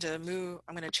 I'm going to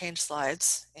change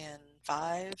slides in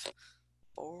 5,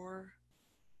 4,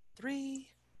 3,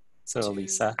 So 2,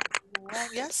 Alisa, 1.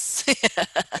 Yes.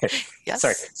 okay. Yes.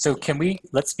 Sorry. So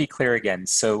let's be clear again.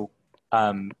 So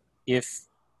if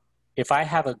I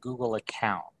have a Google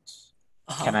account,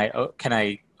 can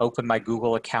I open my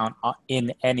Google account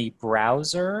in any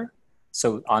browser?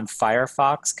 So on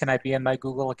Firefox, can I be in my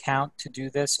Google account to do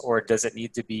this, or does it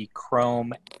need to be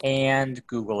Chrome and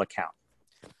Google account?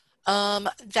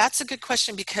 That's a good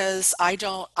question because I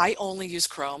only use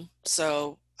Chrome,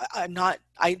 so I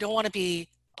don't want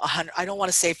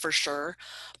to say for sure,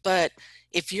 but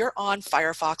if you're on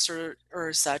Firefox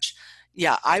or such,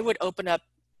 yeah, I would open up.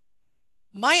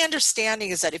 My understanding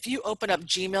is that if you open up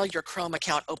Gmail, your Chrome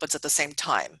account opens at the same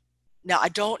time. Now, I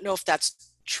don't know if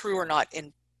that's true or not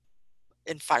in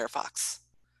Firefox.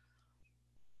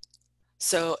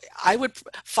 So I would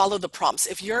follow the prompts.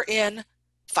 If you're in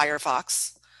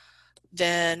Firefox,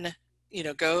 then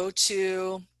go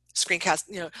to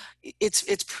Screencast.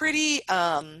 It's pretty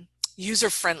user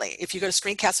friendly. If you go to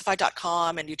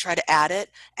screencastify.com and you try to add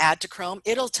to Chrome,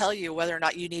 it'll tell you whether or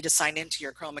not you need to sign into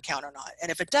your Chrome account or not. And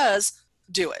if it does,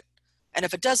 do it. And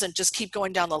if it doesn't, just keep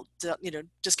going down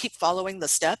just keep following the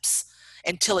steps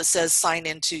until it says sign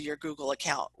into your Google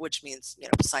account, which means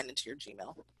sign into your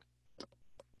Gmail.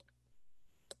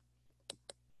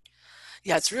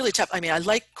 Yeah, it's really tough. I mean, I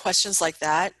like questions like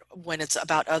that when it's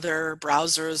about other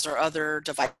browsers or other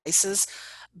devices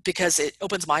because it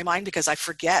opens my mind because I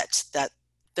forget that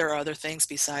there are other things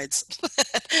besides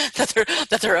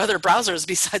that there are other browsers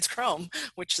besides Chrome,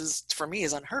 which is for me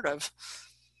is unheard of.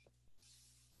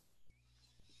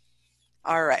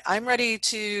 All right, I'm ready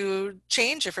to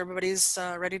change. If everybody's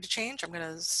ready to change, I'm going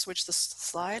to switch the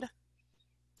slide.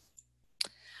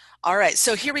 All right,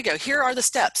 so here we go. Here are the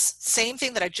steps. Same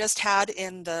thing that I just had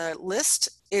in the list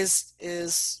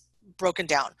is broken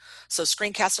down. So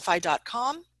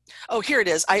screencastify.com. Oh, here it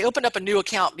is. I opened up a new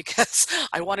account because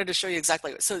I wanted to show you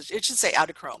exactly what. So it should say add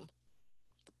to Chrome.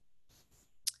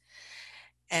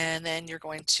 And then you're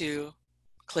going to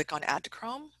click on add to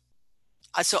Chrome.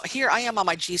 So here I am on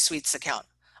my G Suites account.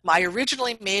 I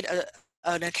originally made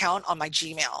an account on my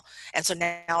Gmail, and so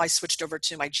now I switched over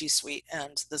to my G Suite,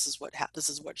 and this is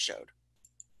what showed.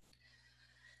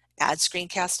 Add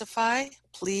Screencastify.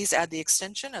 Please add the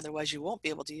extension, otherwise you won't be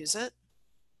able to use it.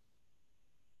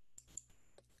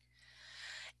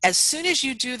 As soon as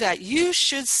you do that, you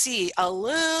should see a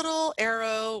little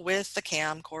arrow with the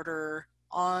camcorder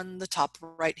on the top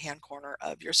right-hand corner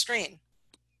of your screen.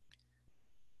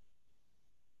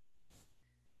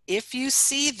 If you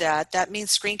see that, that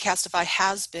means Screencastify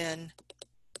has been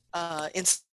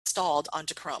installed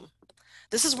onto Chrome.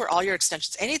 This is where all your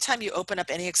extensions, anytime you open up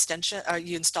any extension, or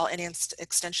you install any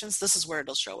extensions, this is where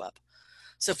it'll show up.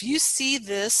 So if you see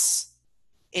this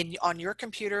on your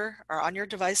computer or on your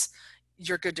device,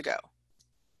 you're good to go.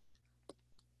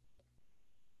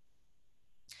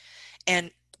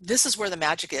 And this is where the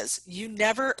magic is. You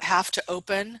never have to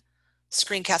open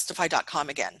screencastify.com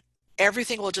again.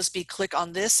 Everything will just be click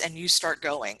on this and you start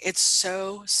going. It's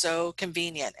so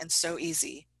convenient and so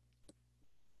easy.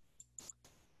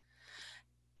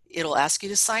 It'll ask you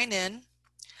to sign in.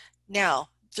 Now,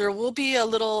 there will be a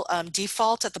little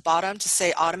default at the bottom to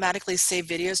say automatically save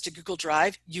videos to Google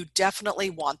Drive. You definitely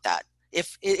want that.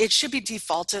 If it should be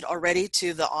defaulted already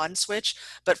to the on switch,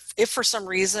 but if for some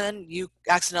reason you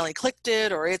accidentally clicked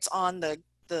it or it's on the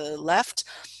left,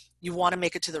 you want to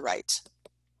make it to the right.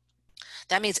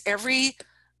 That means every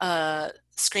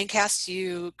screencast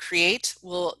you create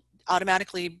will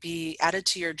automatically be added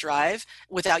to your drive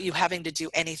without you having to do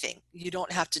anything. You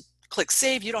don't have to click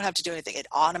save, you don't have to do anything. It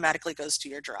automatically goes to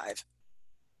your drive.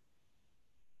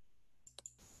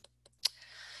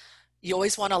 You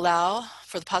always want to allow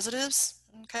for the positives.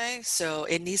 Okay, so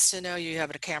it needs to know you have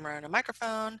a camera and a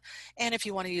microphone, and if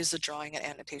you want to use the drawing and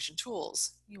annotation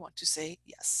tools, you want to say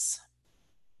yes.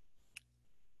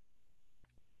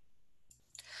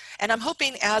 And I'm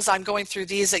hoping as I'm going through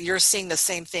these that you're seeing the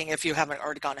same thing if you haven't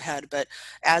already gone ahead, but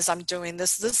as I'm doing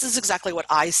this, this is exactly what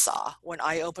I saw when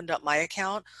I opened up my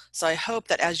account. So I hope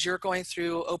that as you're going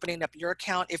through opening up your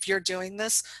account, if you're doing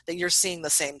this, that you're seeing the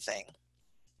same thing.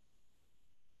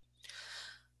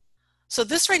 So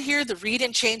this right here, the read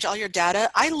and change all your data,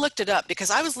 I looked it up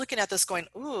because I was looking at this going,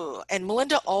 ooh, and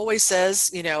Melinda always says,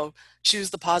 you know, choose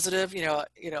the positive,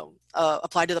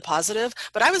 apply to the positive.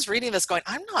 But I was reading this going,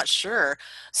 I'm not sure.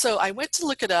 So I went to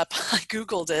look it up, I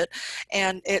Googled it,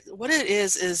 and what it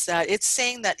is that it's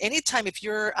saying that anytime if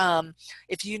you're,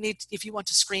 if you want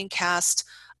to screencast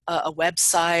a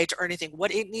website or anything,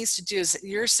 what it needs to do is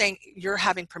you're saying you're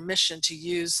having permission to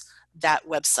use that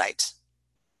website.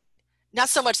 Not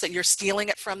so much that you're stealing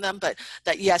it from them, but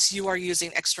that yes, you are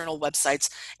using external websites,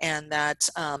 and that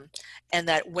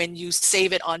when you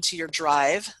save it onto your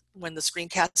drive, when the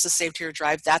screencast is saved to your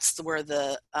drive, that's where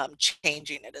the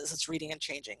changing it is. It's reading and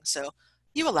changing. So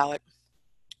you allow it.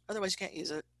 Otherwise, you can't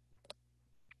use it.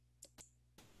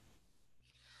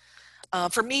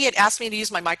 For me, it asked me to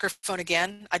use my microphone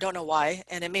again. I don't know why,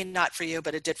 and it may not for you,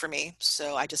 but it did for me.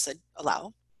 So I just said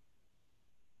allow.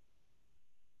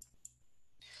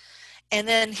 And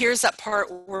then here's that part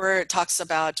where it talks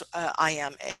about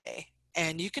IMA.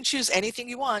 And you can choose anything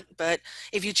you want, but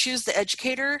if you choose the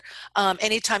educator,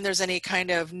 anytime there's any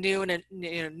kind of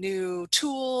new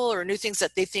tool or new things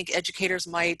that they think educators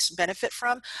might benefit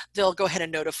from, they'll go ahead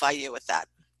and notify you with that.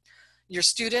 Your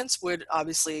students would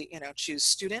obviously, choose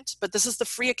student, but this is the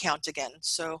free account again.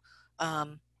 So,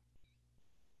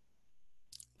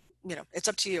 it's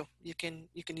up to you. You can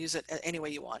use it any way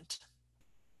you want.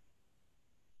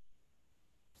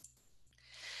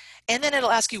 And then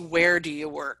it'll ask you, where do you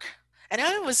work? And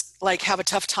I always have a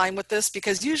tough time with this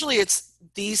because usually it's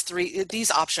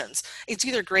these options. It's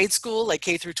either grade school, like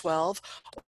K through 12,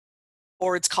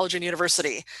 or it's college and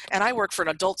university. And I work for an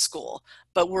adult school,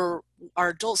 but our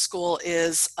adult school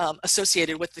is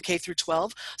associated with the K through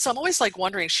 12. So I'm always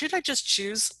wondering, should I just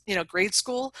choose, grade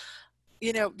school,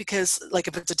 because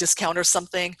if it's a discount or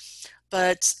something.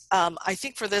 But I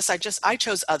think for this, I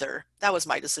chose other. That was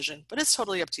my decision, but it's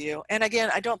totally up to you. And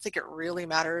again, I don't think it really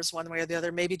matters one way or the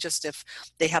other. Maybe just if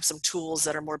they have some tools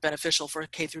that are more beneficial for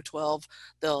K through 12,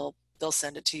 they'll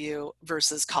send it to you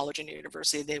versus college and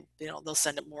university. They'll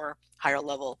send it more higher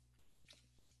level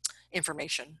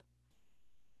information.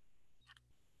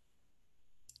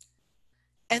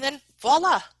 And then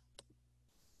voila,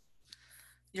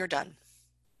 you're done.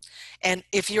 And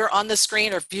if you're on the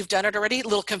screen or if you've done it already,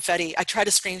 little confetti. I tried to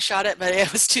screenshot it, but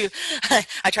it was too,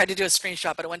 I tried to do a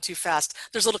screenshot, but it went too fast.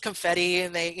 There's little confetti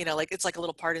and they, it's like a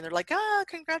little party and they're like,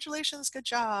 congratulations, good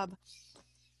job.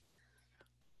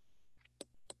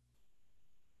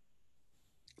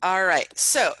 All right,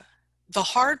 so the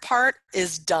hard part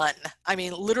is done. I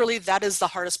mean, literally that is the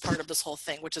hardest part of this whole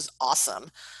thing, which is awesome.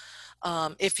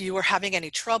 If you are having any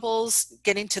troubles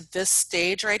getting to this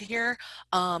stage right here,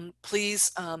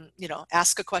 please,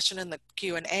 ask a question in the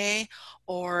Q&A,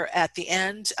 or at the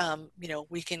end,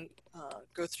 we can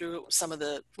go through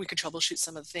we can troubleshoot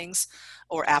some of the things,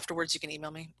 or afterwards you can email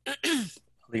me.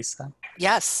 Lisa?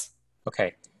 Yes.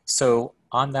 Okay, so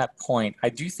on that point, I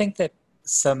do think that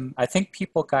I think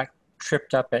people got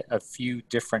tripped up at a few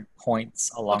different points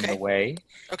along the way.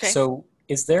 Okay. So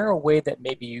is there a way that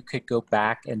maybe you could go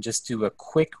back and just do a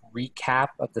quick recap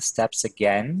of the steps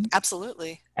again?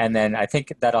 Absolutely. And then I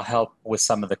think that'll help with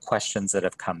some of the questions that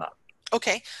have come up.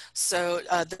 Okay, so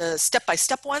the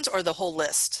step-by-step ones or the whole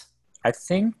list? I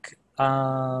think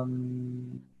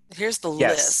here's the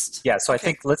list. Yeah, so I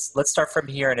think let's start from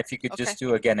here, and if you could just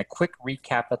do again a quick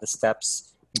recap of the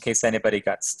steps in case anybody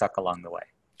got stuck along the way.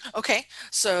 Okay,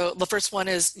 so the first one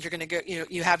is you're going to go,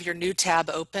 you have your new tab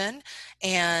open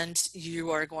and you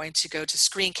are going to go to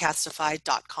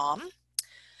screencastify.com.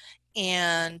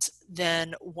 And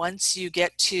then once you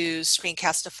get to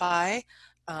Screencastify,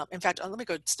 in fact, let me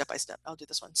go step by step. I'll do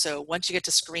this one. So once you get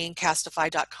to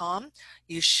screencastify.com,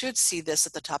 you should see this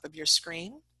at the top of your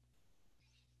screen.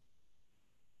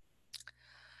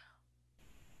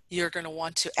 you're going to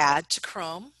want to add to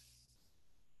Chrome.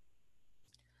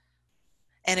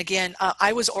 And again,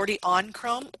 I was already on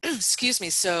Chrome, excuse me,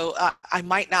 so I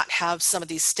might not have some of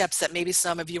these steps that maybe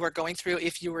some of you are going through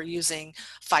if you were using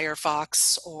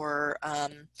Firefox or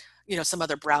some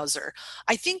other browser.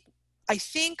 I think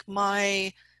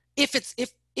if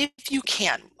you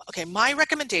can, okay, my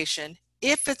recommendation,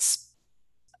 if it's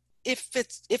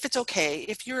okay,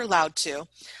 if you're allowed to,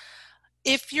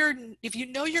 if you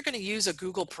know you're going to use a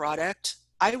Google product,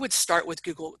 I would start with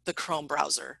the Chrome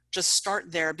browser. Just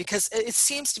start there, because it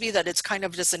seems to be that it's kind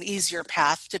of just an easier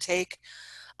path to take.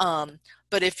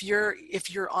 But if you're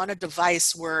on a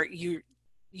device where you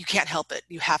can't help it,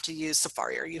 you have to use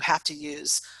Safari or you have to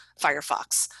use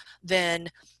Firefox,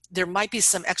 then there might be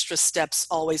some extra steps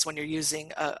always when you're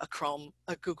using a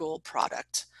Google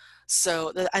product.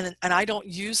 So, and I don't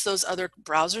use those other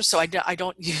browsers, so I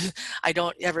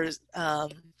don't ever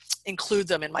include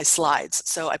them in my slides.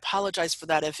 So I apologize for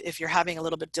that if you're having a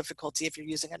little bit of difficulty if you're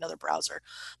using another browser.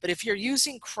 But if you're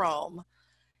using Chrome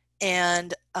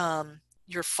and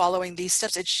you're following these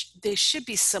steps, they should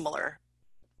be similar.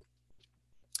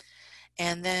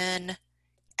 And then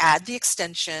add the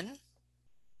extension.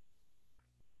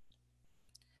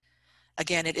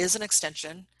 Again, it is an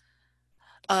extension.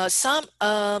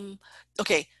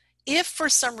 Okay, if for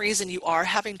some reason you are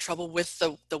having trouble with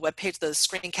the webpage, the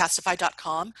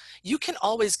screencastify.com, you can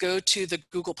always go to the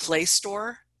Google Play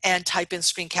Store and type in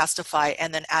Screencastify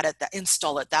and then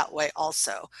install it that way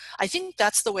also. I think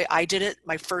that's the way I did it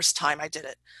my first time I did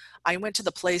it. I went to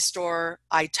the Play Store,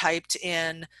 I typed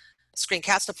in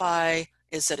Screencastify,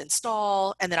 it said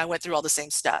install, and then I went through all the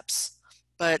same steps.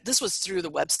 But this was through the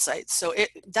website. So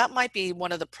that might be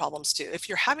one of the problems too. If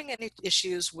you're having any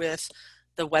issues with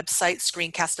the website,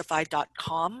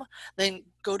 screencastify.com, then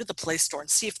go to the Play Store and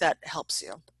see if that helps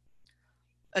you.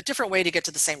 A different way to get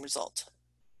to the same result.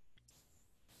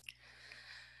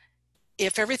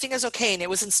 If everything is okay and it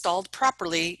was installed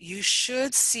properly, you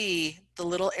should see the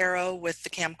little arrow with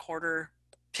the camcorder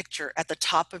picture at the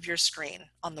top of your screen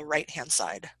on the right-hand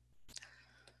side.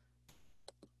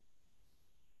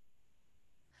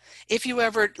 If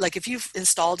you've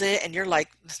installed it and you're like,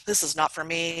 this is not for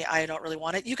me, I don't really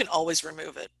want it, you can always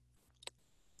remove it,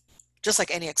 just like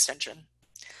any extension.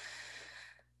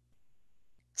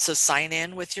 So sign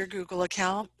in with your Google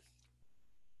account,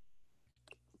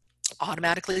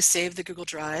 automatically save the Google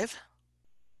Drive,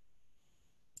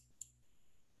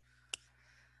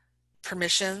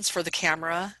 permissions for the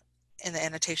camera and the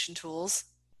annotation tools.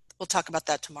 We'll talk about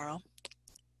that tomorrow.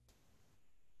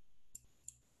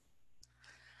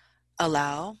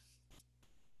 Allow.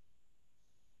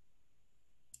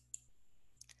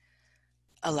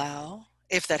 Allow.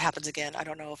 If that happens again, I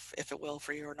don't know if it will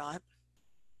for you or not.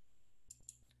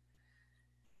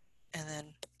 And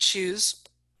then choose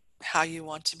how you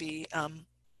want to be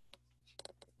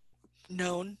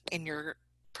known in your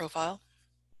profile.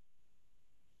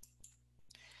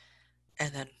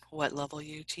 And then what level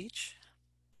you teach.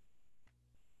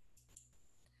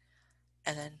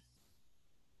 And then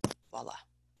voila.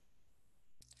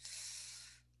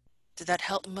 Did that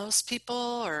help most people,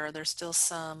 or are there still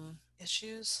some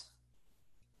issues?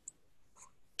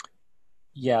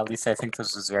 Yeah, Lisa, I think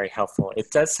this was very helpful.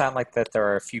 It does sound like that there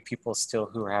are a few people still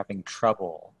who are having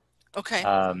trouble. Okay.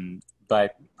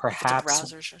 But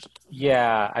perhaps,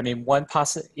 yeah, I mean,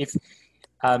 if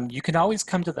you can always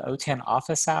come to the OTAN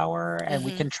office hour and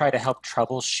we can try to help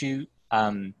troubleshoot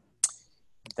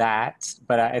that.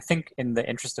 But I think in the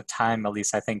interest of time,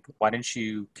 Alisa, I think why don't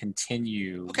you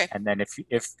continue? Okay. And then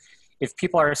if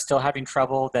people are still having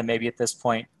trouble, then maybe at this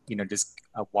point, just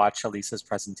watch Alisa's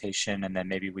presentation, and then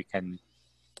maybe we can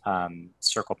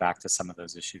circle back to some of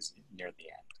those issues near the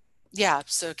end. Yeah,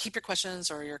 so keep your questions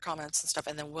or your comments and stuff,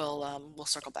 and then we'll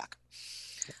circle back.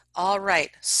 All right,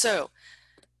 so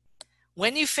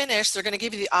when you finish, they're going to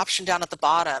give you the option down at the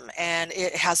bottom, and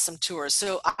it has some tours.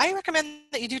 So I recommend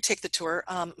that you do take the tour.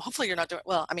 Hopefully you're not doing,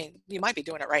 well, I mean, you might be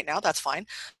doing it right now, that's fine.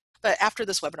 But after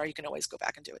this webinar, you can always go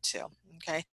back and do it too,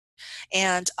 okay?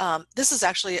 And this is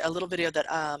actually a little video that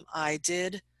I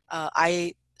did.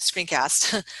 I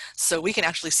screencast, so we can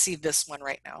actually see this one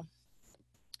right now.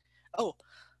 Oh,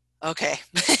 okay.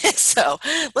 So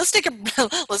let's take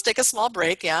a small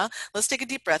break. Yeah, let's take a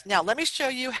deep breath. Now let me show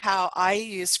you how I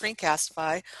use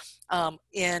Screencastify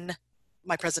in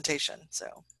my presentation. So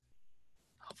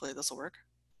hopefully this will work.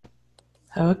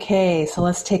 Okay, so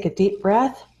let's take a deep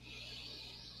breath.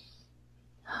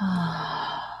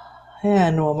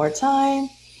 And one more time.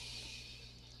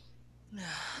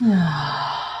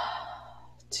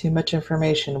 Too much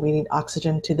information. We need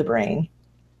oxygen to the brain.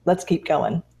 Let's keep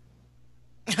going.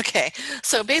 Okay,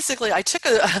 so basically I took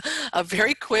a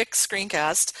very quick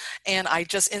screencast and I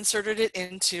just inserted it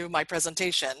into my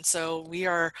presentation. So we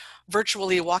are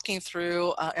virtually walking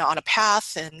through on a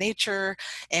path in nature,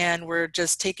 and we're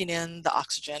just taking in the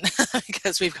oxygen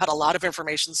because we've got a lot of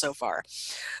information so far.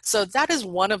 So that is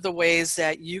one of the ways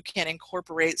that you can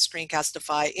incorporate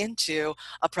Screencastify into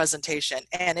a presentation,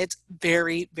 and it's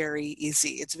very, very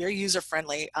easy. It's very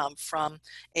user-friendly from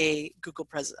a Google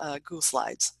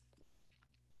Slides.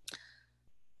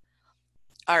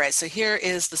 All right, so here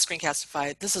is the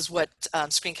Screencastify. This is what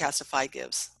Screencastify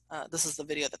gives. This is the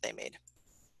video that they made.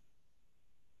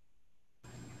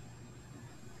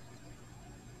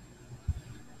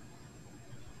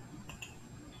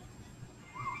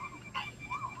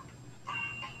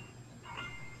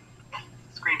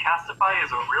 Screencastify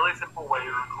is a really simple way to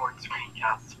record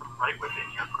screencasts from right within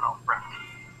your Chrome browser.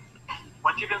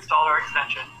 Once you've installed our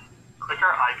extension, click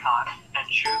our icon and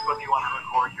choose whether you want to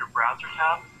record your browser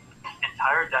tab,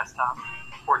 entire desktop,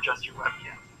 or just your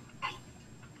webcam.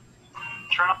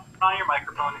 Turn on your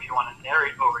microphone if you want to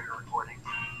narrate over your recording,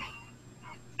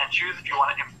 and choose if you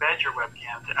want to embed your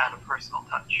webcam to add a personal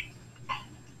touch.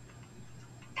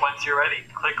 Once you're ready,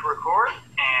 click record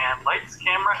and lights,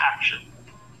 camera, action.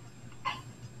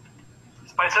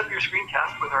 Spice up your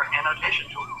screencast with our annotation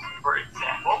tools. For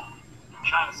example,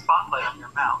 shine a spotlight on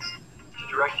your mouse to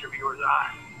direct your viewer's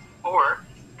eye, or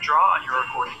draw on your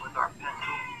recording with our pen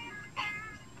tool.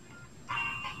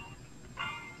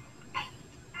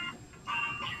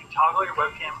 You can toggle your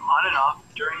webcam on and off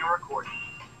during your recording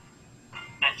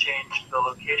and change the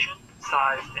location,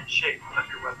 size, and shape of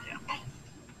your webcam.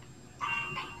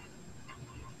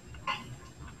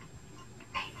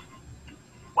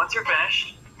 Once you're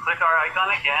finished, click our icon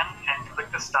again and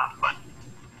click the stop button.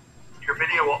 Your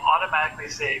video will automatically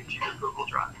save to your Google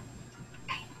Drive.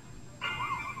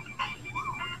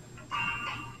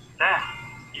 Then,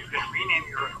 you can rename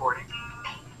your recording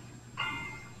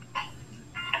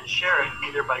and share it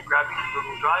either by grabbing the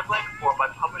Google Drive link or by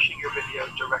publishing your video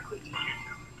directly to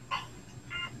YouTube.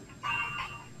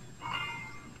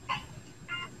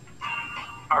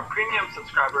 Our premium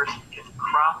subscribers can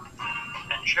crop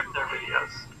and trim their videos,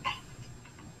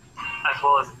 as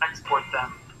well as export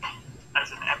them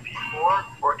as an MP4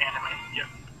 or animated GIF.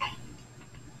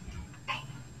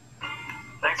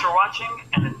 Thanks for watching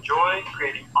and enjoy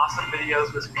creating awesome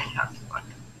videos with Screencastify.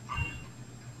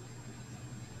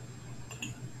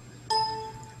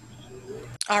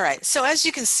 All right, so as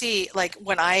you can see, like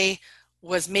when I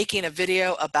was making a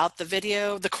video about the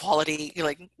video, the quality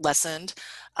like lessened.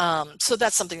 So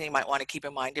that's something that you might want to keep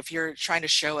in mind. If you're trying to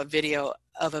show a video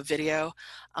of a video,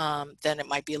 then it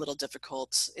might be a little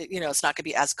difficult. It's not going to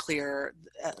be as clear.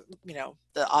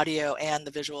 The audio and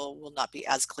the visual will not be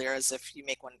as clear as if you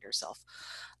make one yourself.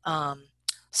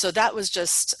 So that was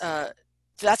just,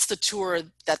 that's the tour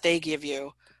that they give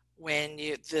you when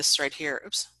this right here,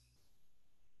 oops.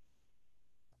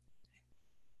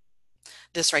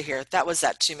 This right here, that was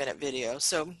that 2-minute video.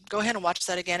 So go ahead and watch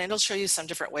that again, and it'll show you some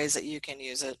different ways that you can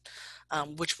use it,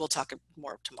 which we'll talk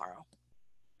more tomorrow.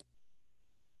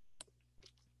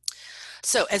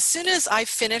 So as soon as I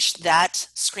finished that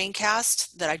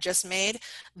screencast that I just made,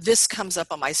 this comes up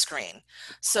on my screen.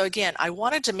 So again, I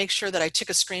wanted to make sure that I took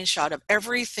a screenshot of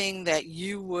everything that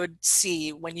you would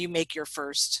see when you make your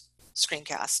first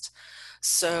screencast.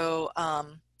 So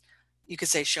you could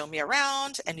say, show me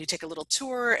around, and you take a little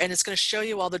tour, and it's going to show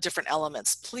you all the different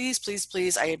elements. Please, please,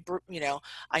 please, I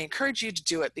encourage you to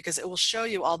do it, because it will show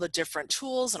you all the different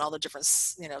tools and all the different,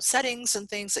 settings and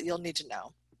things that you'll need to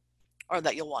know, or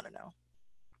that you'll want to know.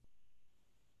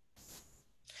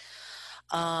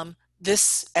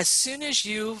 As soon as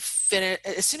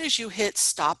you hit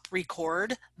stop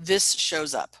record, this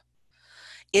shows up.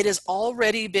 It has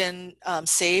already been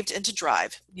saved into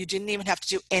Drive. You didn't even have to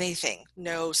do anything.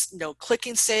 No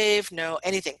clicking save, no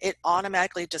anything. It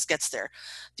automatically just gets there.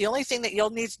 The only thing that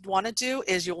you'll want to do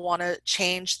is you'll want to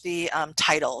change the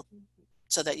title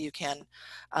so that you can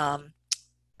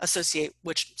associate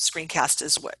which screencast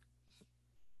is what.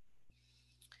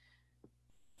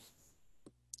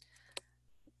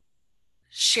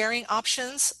 Sharing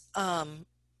options.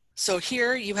 So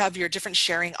here you have your different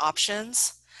sharing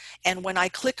options. And when I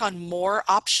click on more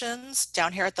options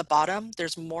down here at the bottom,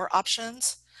 there's more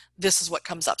options. This is what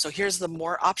comes up. So here's the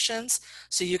more options.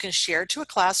 So you can share to a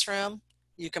classroom.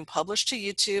 You can publish to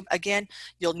YouTube. Again,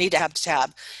 you'll need to have a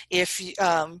tab. If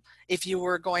you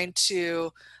were going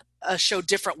to show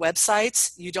different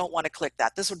websites, you don't want to click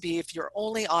that. This would be if you're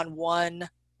only on one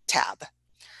tab.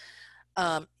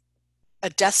 a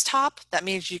desktop, that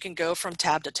means you can go from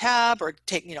tab to tab or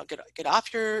take, get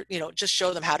off your, just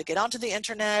show them how to get onto the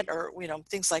internet or,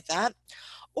 things like that.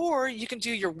 Or you can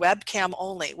do your webcam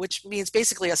only, which means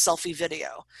basically a selfie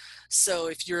video. So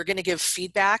if you're going to give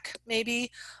feedback,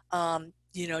 maybe,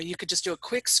 you could just do a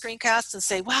quick screencast and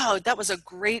say, wow, that was a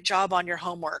great job on your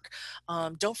homework.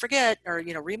 Don't forget, or,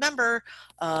 remember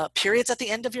periods at the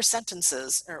end of your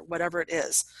sentences or whatever it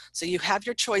is. So you have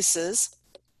your choices.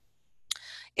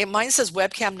 Mine says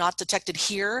webcam not detected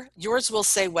here. Yours will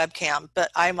say webcam, but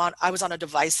I was on a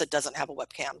device that doesn't have a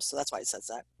webcam, so that's why it says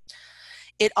that.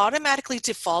 It automatically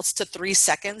defaults to 3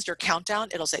 seconds, your countdown.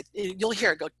 It'll say, you'll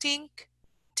hear it go tink,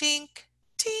 tink,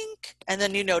 tink, and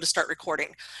then to start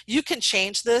recording. You can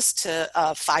change this to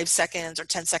 5 seconds or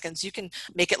 10 seconds. You can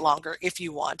make it longer if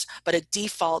you want, but it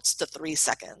defaults to 3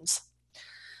 seconds.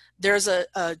 There's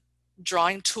a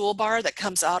drawing toolbar that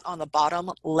comes out on the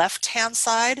bottom left-hand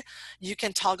side. You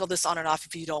can toggle this on and off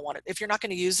if you don't want it. If you're not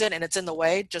going to use it and it's in the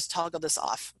way, just toggle this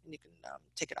off. You can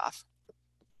take it off.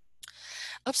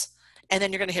 Oops. And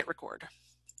then you're going to hit record.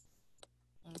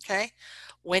 Okay.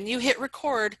 When you hit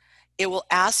record, it will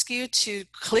ask you to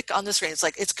click on the screen.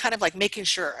 It's kind of like making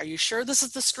sure, are you sure this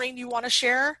is the screen you want to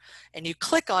share? And you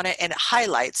click on it and it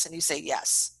highlights and you say,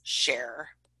 yes, share.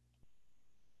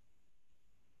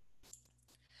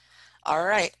 All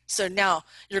right, so now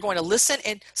you're going to listen,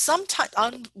 and sometimes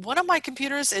on one of my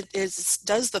computers it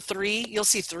does the 3. You'll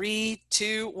see 3,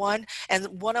 2, 1,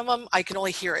 and one of them I can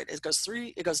only hear it. It goes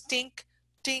 3. It goes dink,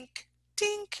 dink,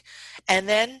 dink, and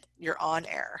then you're on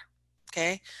air.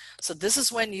 Okay, so this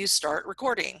is when you start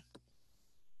recording.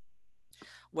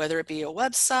 Whether it be a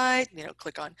website,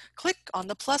 click on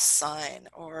the plus sign,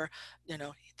 or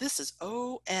this is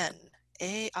ON.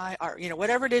 AIR,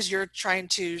 whatever it is you're trying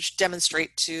to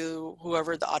demonstrate to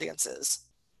whoever the audience is.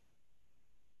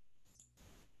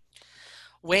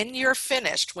 When you're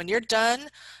finished, when you're done,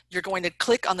 you're going to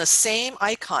click on the same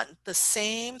icon, the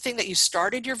same thing that you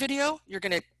started your video. You're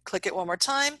going to click it one more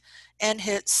time and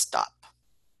hit stop.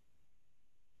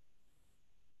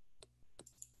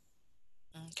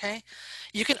 Okay.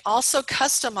 You can also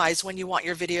customize when you want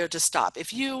your video to stop.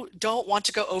 If you don't want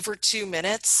to go over 2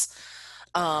 minutes,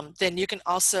 then you can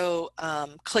also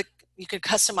you can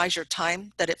customize your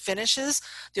time that it finishes.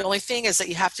 The only thing is that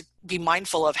you have to be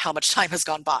mindful of how much time has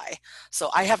gone by. So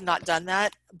I have not done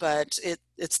that, but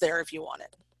it's there if you want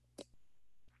it.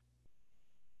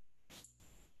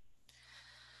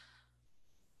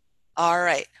 All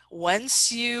right,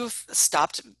 once you've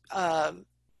stopped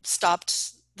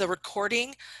the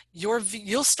recording,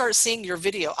 you'll start seeing your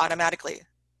video automatically.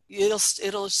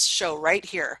 It'll show right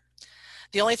here.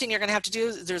 The only thing you're going to have to do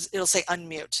is it'll say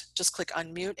unmute. Just click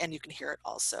unmute and you can hear it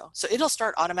also. So it'll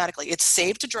start automatically. It's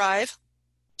saved to drive.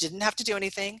 Didn't have to do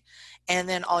anything. And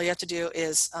then all you have to do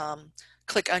is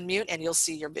click unmute and you'll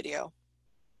see your video.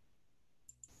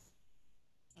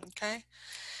 Okay.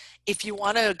 If you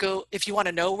want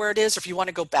to know where it is, or if you want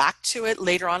to go back to it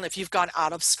later on, if you've gone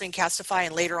out of Screencastify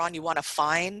and later on you want to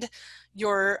find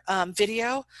your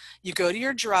video, you go to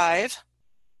your drive.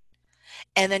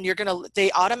 And then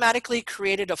they automatically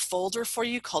created a folder for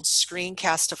you called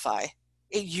Screencastify.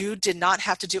 You did not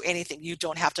have to do anything. You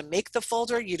don't have to make the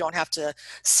folder. You don't have to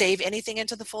save anything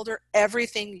into the folder.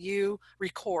 Everything you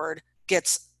record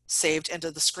gets saved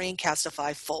into the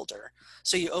Screencastify folder.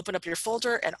 So you open up your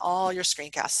folder and all your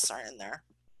screencasts are in there.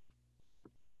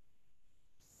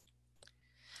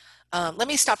 Let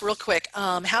me stop real quick.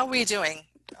 How are we doing?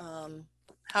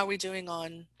 How are we doing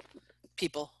on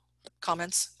people?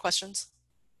 Comments, questions?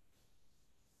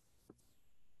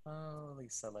 Oh,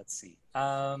 Lisa, let's see.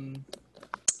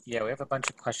 Yeah, we have a bunch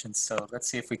of questions, so let's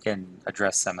see if we can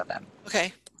address some of them.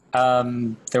 Okay.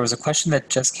 There was a question that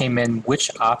just came in. Which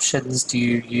options do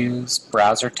you use?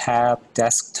 Browser tab,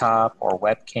 desktop, or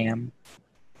webcam?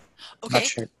 Okay. Not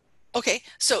sure. Okay,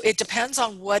 so it depends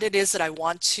on what it is that I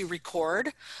want to record.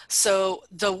 So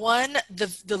the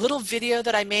little video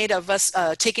that I made of us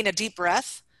taking a deep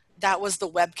breath, that was the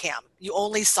webcam. You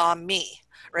only saw me,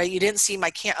 right? You didn't see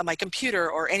my computer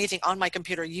or anything on my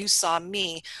computer. You saw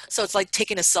me. So it's like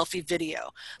taking a selfie video.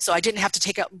 So I didn't have to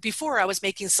take out, before I was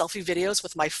making selfie videos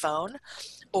with my phone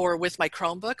or with my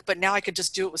Chromebook, but now I could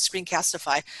just do it with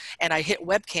Screencastify. And I hit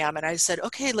webcam and I said,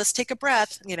 okay, let's take a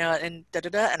breath, and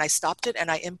da-da-da, and I stopped it and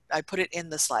I put it in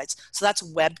the slides. So that's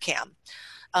webcam.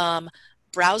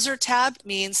 Browser tab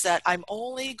means that I'm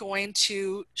only going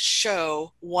to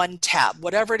show one tab.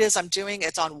 Whatever it is I'm doing,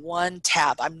 it's on one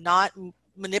tab. I'm not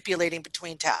manipulating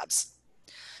between tabs.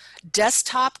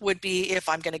 Desktop would be if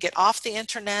I'm going to get off the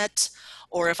internet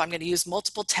or if I'm going to use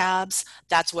multiple tabs,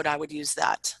 that's what I would use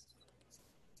that.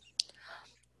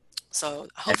 So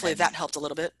hopefully that helped a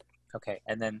little bit. Okay,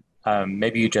 and then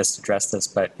maybe you just addressed this,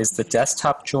 but is the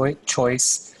desktop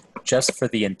choice just for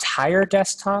the entire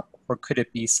desktop, or could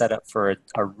it be set up for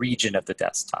a region of the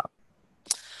desktop?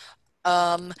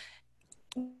 Okay,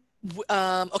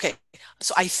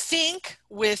 so I think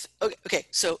with, okay,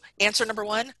 so answer number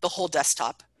one, the whole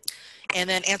desktop. And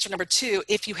then answer number two,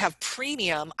 if you have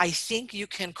premium, I think you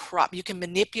can crop, you can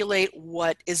manipulate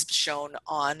what is shown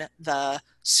on the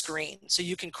screen. So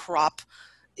you can crop,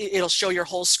 it'll show your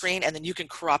whole screen, and then you can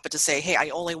crop it to say, hey, I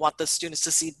only want the students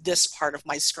to see this part of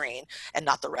my screen and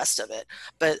not the rest of it.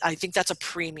 But I think that's a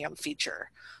premium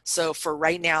feature. So for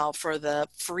right now, for the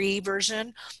free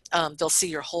version, they'll see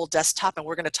your whole desktop, and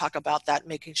we're going to talk about that,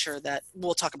 making sure that,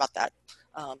 we'll talk about that,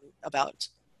 about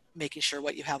making sure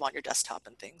what you have on your desktop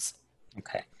and things.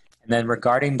 Okay, and then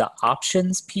regarding the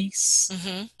options piece,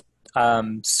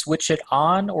 switch it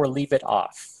on or leave it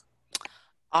off?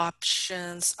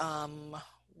 Options,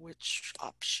 which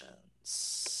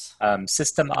options?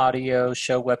 System audio,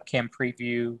 show webcam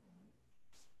preview.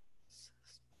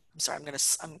 I'm sorry, no.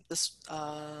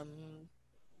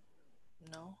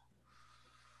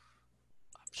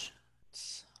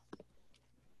 Options.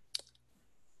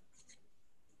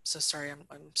 So sorry, I'm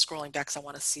scrolling back because I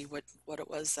want to see what it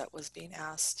was that was being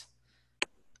asked.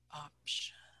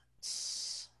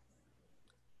 Options.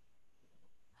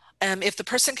 If the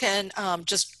person can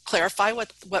just clarify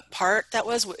what part that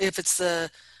was, if it's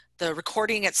the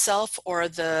recording itself or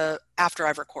the after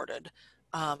I've recorded,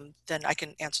 then I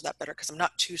can answer that better because I'm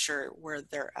not too sure where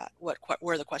they're at,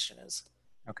 where the question is.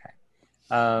 Okay.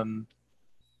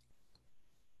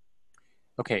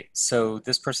 Okay, so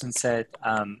this person said,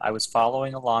 I was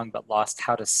following along but lost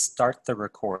how to start the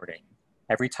recording.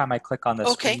 Every time I click on the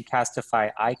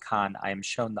Screencastify icon, I am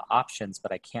shown the options,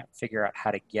 but I can't figure out how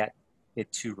to get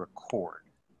it to record.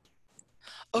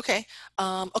 Okay,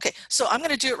 okay, so I'm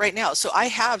going to do it right now. So I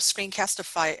have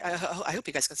Screencastify. I hope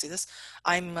you guys can see this.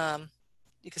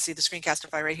 You can see the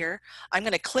Screencastify right here. I'm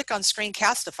going to click on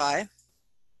Screencastify.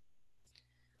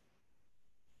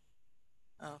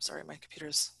 Oh, sorry, my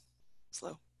computer's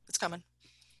slow. It's coming.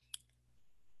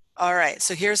 All right,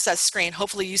 so here's that screen.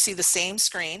 Hopefully you see the same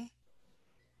screen.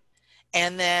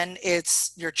 And then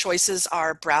your choices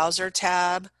are browser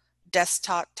tab,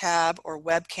 desktop tab, or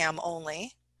webcam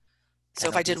only. So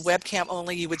if I did webcam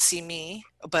only, you would see me,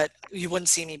 but you wouldn't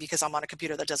see me because I'm on a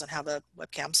computer that doesn't have a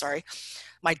webcam, sorry.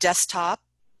 My desktop,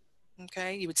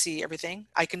 okay, you would see everything.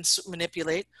 I can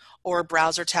manipulate, or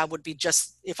browser tab would be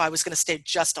just, if I was gonna stay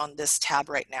just on this tab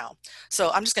right now.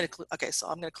 So I'm just gonna, okay, so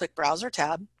I'm gonna click browser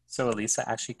tab. So Alisa,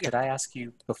 actually, could I ask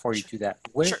you before you do that,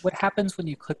 what happens when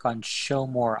you click on show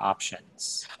more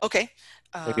options? Okay.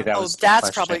 Maybe that was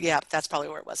that's probably, yeah, that's probably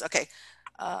where it was. Okay,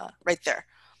 right there.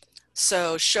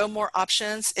 So show more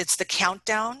options, it's the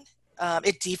countdown.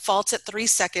 It defaults at 3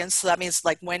 seconds. So that means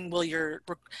like when will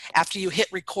after you hit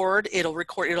record,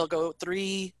 it'll go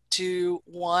 3, 2,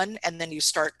 1, and then you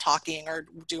start talking or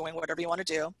doing whatever you want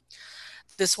to do.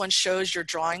 This one shows your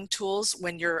drawing tools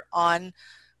when you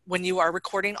are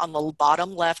recording. On the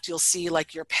bottom left, you'll see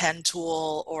like your pen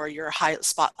tool or your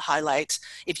spot highlight.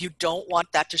 If you don't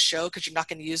want that to show because you're not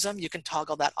going to use them, you can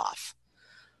toggle that off.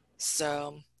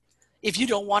 So if you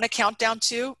don't want a countdown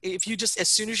too, if you just, as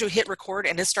soon as you hit record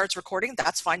and it starts recording,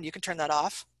 that's fine. You can turn that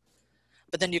off.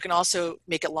 But then you can also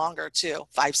make it longer too,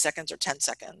 5 seconds or 10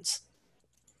 seconds.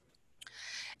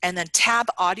 And then tab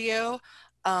audio,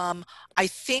 I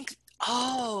think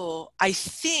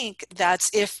that's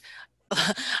if,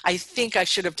 I think I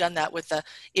should have done that with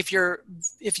if you're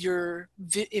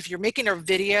making a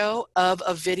video of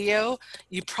a video,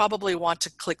 you probably want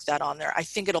to click that on there. I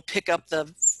think it'll pick up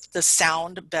the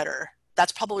sound better.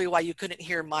 That's probably why you couldn't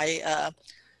hear my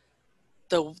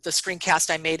the screencast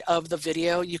I made of the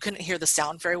video. You couldn't hear the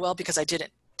sound very well because I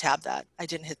didn't tab that. I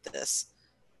didn't hit this.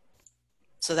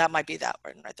 So that might be that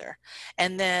one right there.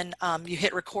 And then you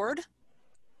hit record.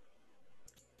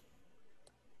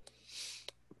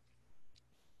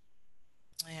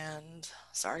 And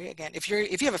sorry again, if you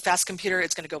have a fast computer,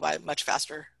 it's going to go by much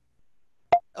faster.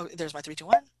 Oh, there's my 3, 2,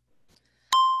 1.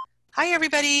 Hi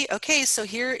everybody. Okay, so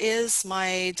here is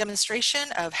my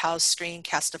demonstration of how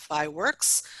Screencastify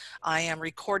works. I am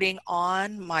recording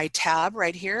on my tab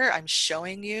right here. I'm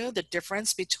showing you the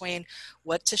difference between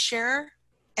what to share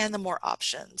and the more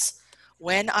options.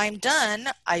 When I'm done,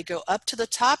 I go up to the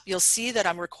top. You'll see that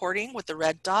I'm recording with the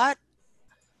red dot.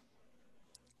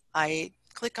 I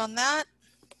click on that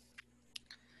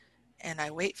and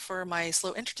I wait for my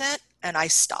slow internet and I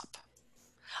stop.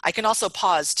 I can also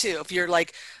pause too if you're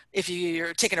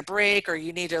taking a break or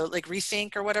you need to like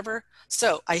rethink or whatever.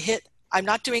 So I'm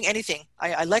not doing anything.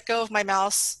 I let go of my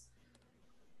mouse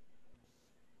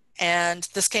and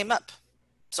this came up.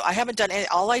 So I haven't done any,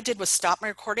 all I did was stop my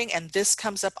recording and this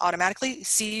comes up automatically.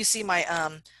 You see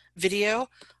my video.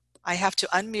 I have to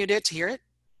unmute it to hear it.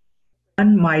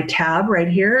 On my tab right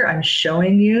here, I'm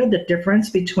showing you the difference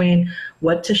between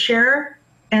what to share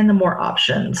and the more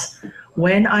options.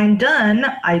 When I'm done,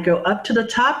 I go up to the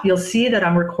top. You'll see that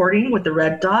I'm recording with the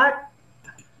red dot.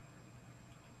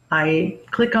 I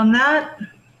click on that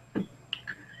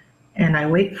and I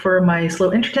wait for my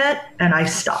slow internet and I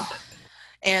stop.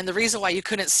 And the reason why you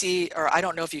couldn't see, or I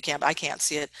don't know if you can, but I can't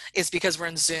see it, is because we're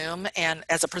in Zoom and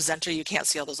as a presenter, you can't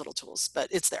see all those little tools, but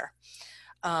it's there.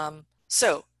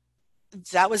 So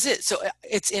that was it. So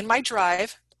it's in my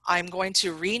drive. I'm going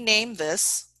to rename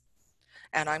this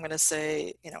and I'm going to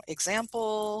say,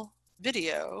 example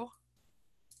video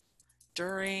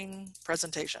during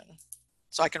presentation.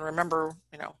 So I can remember,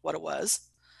 what it was.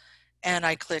 And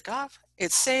I click off,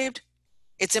 it's saved,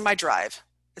 it's in my drive.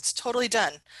 It's totally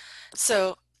done.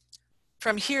 So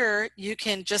from here, you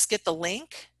can just get the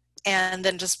link and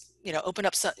then just, open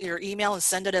up your email and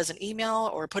send it as an email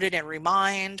or put it in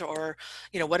Remind or,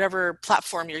 whatever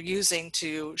platform you're using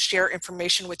to share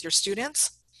information with your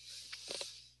students.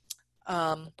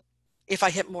 If I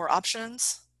hit more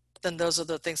options, then those are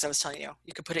the things I was telling you.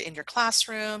 You can put it in your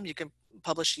classroom, you can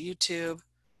publish to YouTube,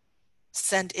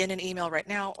 send in an email right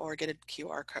now, or get a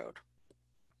QR code.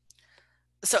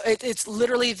 So it's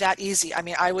literally that easy. I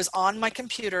mean, I was on my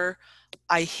computer,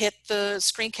 I hit the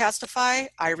Screencastify,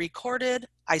 I recorded,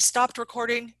 I stopped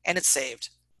recording, and it's saved.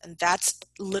 And that's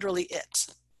literally it.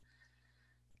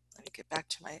 Let me get back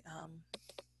to my,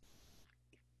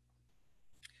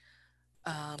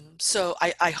 so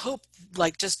I hope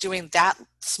like just doing that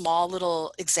small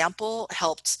little example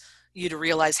helped you to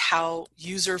realize how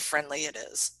user-friendly it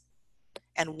is.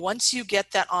 And once you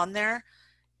get that on there,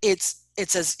 it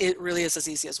really is as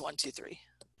easy as 1, 2, 3.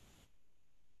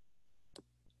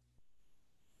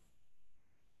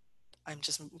 I'm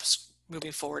just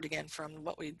moving forward again from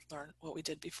what we learned, what we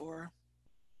did before.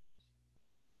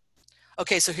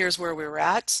 Okay, so here's where we were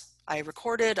at. I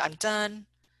recorded, I'm done.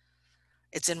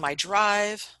 It's in my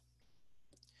drive.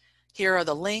 Here are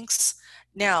the links.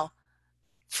 Now,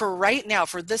 for right now,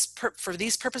 for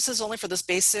these purposes only, for this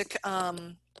basic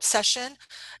session,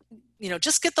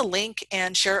 just get the link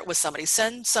and share it with somebody.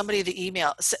 Send somebody the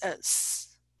email,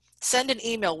 send an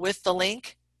email with the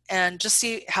link and just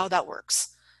see how that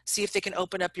works. See if they can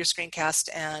open up your screencast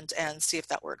and see if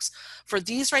that works. For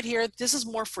these right here, this is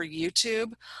more for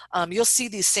YouTube. You'll see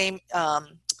these same, I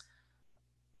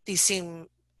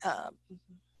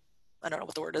don't know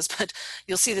what the word is, but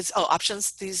you'll see this,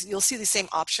 options. You'll see the same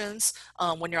options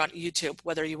when you're on YouTube,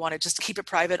 whether you want to just keep it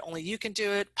private, only you can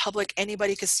do it, public,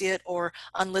 anybody can see it, or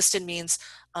unlisted means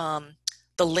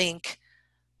the link,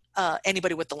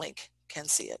 anybody with the link can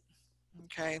see it.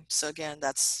 Okay, so again,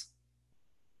 that's,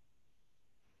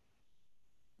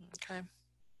 okay.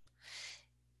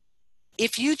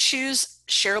 If you choose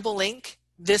shareable link,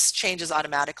 this changes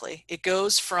automatically. It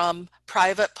goes from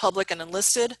private, public, and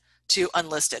enlisted to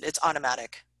unlisted. It's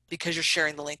automatic because you're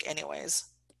sharing the link anyways.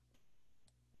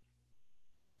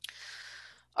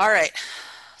 All right,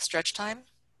 stretch time.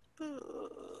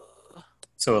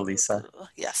 So Alisa,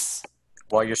 yes.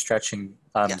 While you're stretching,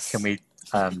 Yes. can we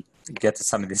get to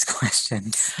some of these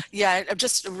questions? Yeah,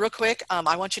 just real quick,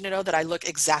 I want you to know that I look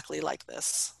exactly like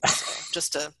this. So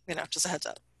just to, just a heads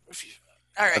up.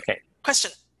 All right, Okay.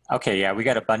 question. Okay, yeah, we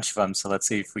got a bunch of them, so let's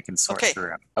see if we can sort through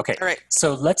them. Okay, all right.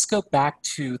 So let's go back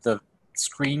to the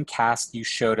screencast you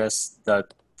showed us, the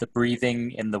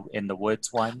breathing in the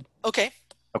woods one. Okay.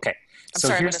 Okay. I'm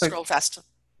sorry, I'm going to scroll fast.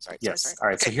 Sorry. Yes. Sorry. All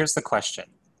right. Okay. So here's the question.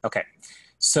 Okay.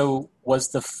 So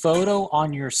was the photo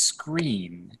on your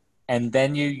screen, and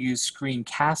then you use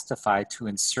Screencastify to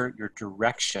insert your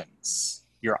directions,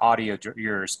 your audio,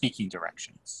 your speaking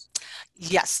directions?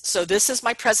 Yes. So this is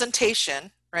my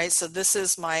presentation, right? So this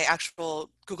is my actual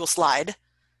Google slide.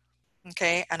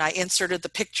 Okay, and I inserted the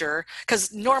picture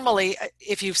because normally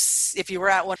if you were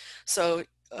at one, so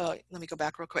let me go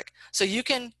back real quick. So you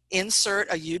can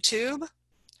insert a YouTube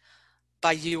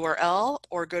by URL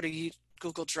or go to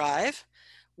Google Drive.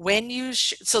 When you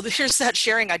so here's that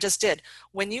sharing I just did.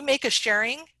 When you make a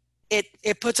sharing,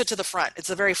 it puts it to the front. It's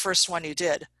the very first one you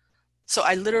did. So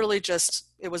I literally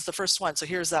it was the first one. So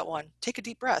here's that one. Take a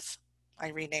deep breath. I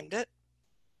renamed it.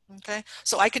 Okay,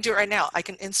 so I can do it right now. I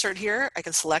can insert here, I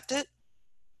can select it,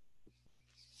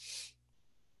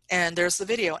 and there's the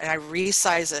video, and I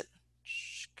resize it.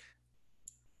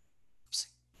 Oops.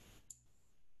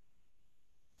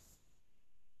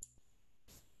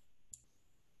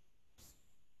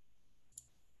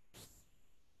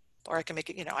 Or I can make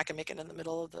it, I can make it in the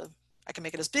middle of I can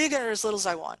make it as big or as little as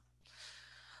I want.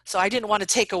 So I didn't want to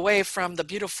take away from the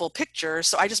beautiful picture,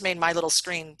 so I just made my little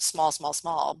screen small, small,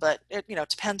 small. But it, you know,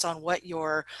 depends on what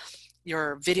your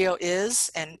video is,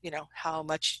 and you know how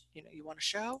much you want to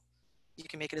show. You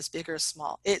can make it as big or as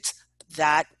small. It's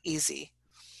that easy.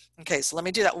 Okay, so let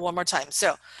me do that one more time.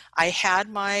 So I had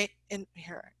my in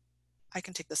here. I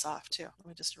can take this off too. Let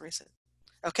me just erase it.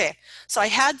 Okay, so I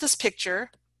had this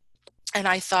picture. And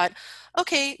I thought,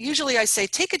 okay, usually I say,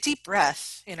 take a deep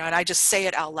breath, you know, and I just say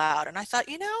it out loud. And I thought,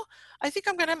 you know, I think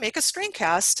I'm going to make a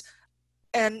screencast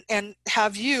and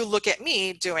have you look at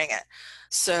me doing it.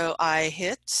 So I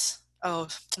hit, oh,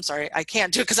 I'm sorry, I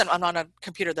can't do it because I'm on a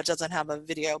computer that doesn't have a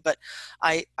video, but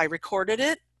I recorded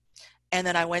it. And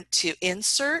then I went to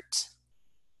Insert,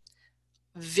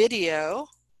 Video.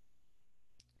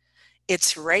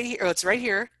 It's right here. Oh, it's right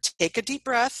here. Take a deep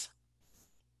breath.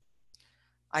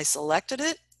 I selected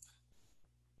it.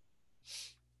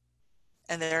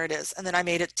 And there it is. And then I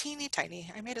made it teeny tiny.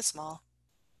 I made it small.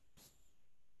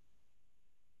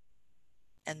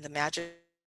 And the magic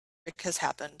has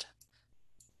happened.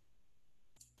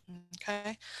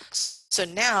 Okay. So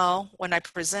now when I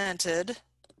presented,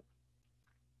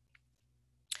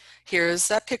 here's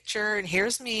that picture and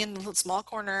here's me in the small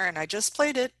corner, and I just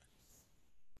played it.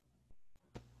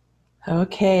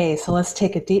 Okay, so let's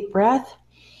take a deep breath.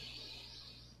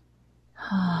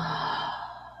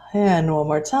 And one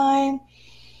more time.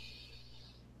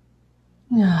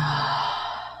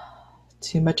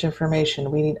 Too much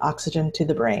information. We need oxygen to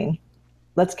the brain.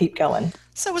 Let's keep going.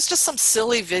 So it was just some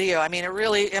silly video. I mean,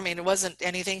 it wasn't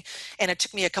anything, and it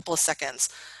took me a couple of seconds.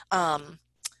 You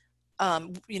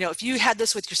know, if you had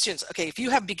this with your students, okay, if you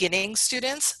have beginning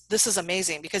students, this is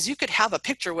amazing because you could have a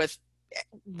picture with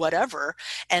whatever,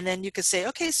 and then you could say,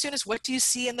 okay, students, what do you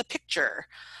see in the picture?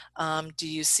 Do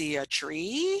you see a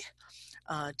tree?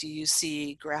 Do you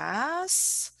see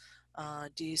grass?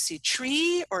 Do you see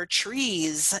tree or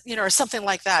trees? You know, or something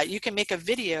like that. You can make a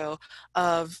video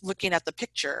of looking at the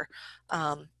picture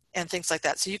and things like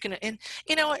that. So you can, and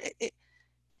you know,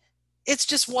 it's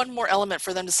just one more element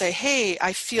for them to say, hey,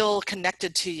 I feel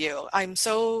connected to you. I'm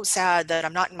so sad that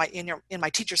I'm not in my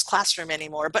teacher's classroom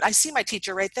anymore, but I see my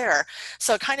teacher right there.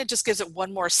 So it kind of just gives it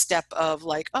one more step of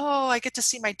like, oh, I get to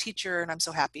see my teacher and I'm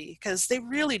so happy, because they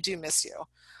really do miss you.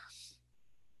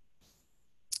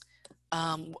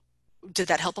 Did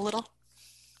that help a little?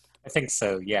 I think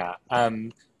so, yeah.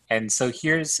 And so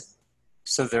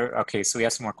so we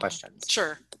have some more questions.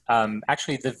 Sure.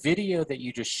 Actually, the video that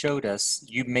you just showed us,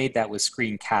 you made that with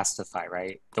Screencastify,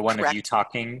 right? The one Correct. of you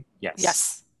talking? Yes.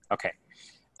 Yes. Okay.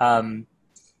 Oh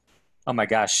my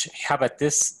gosh, how about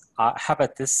this? How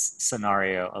about this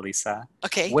scenario, Alisa?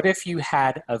 Okay. What if you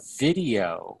had a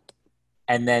video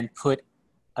and then put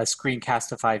a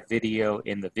Screencastify video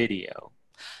in the video?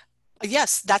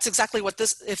 Yes, that's exactly what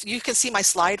this, if you can see my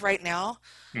slide right now.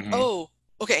 Mm-hmm. Oh,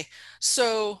 okay.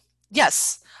 So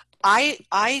yes, I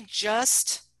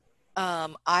just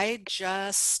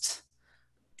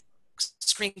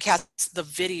screencast the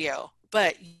video,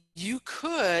 but you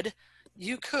could,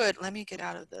 let me get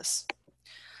out of this.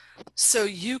 So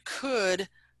you could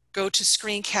go to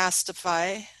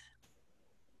Screencastify.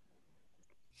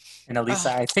 And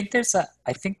Alisa, I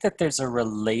think that there's a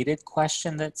related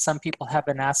question that some people have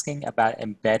been asking about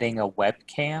embedding a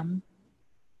webcam.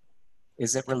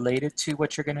 Is it related to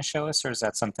what you're going to show us, or is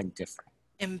that something different?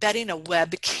 Embedding a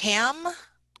webcam?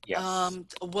 Yes.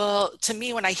 Well, to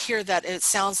me, when I hear that, it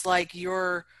sounds like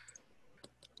you're,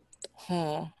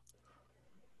 when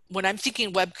I'm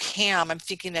thinking webcam, I'm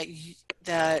thinking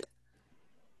that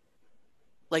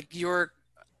like you're,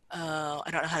 I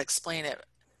don't know how to explain it.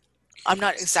 I'm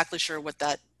not exactly sure what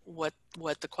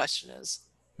the question is.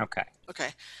 Okay. Okay.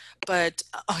 But,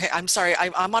 okay, I'm sorry.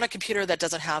 I'm on a computer that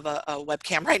doesn't have a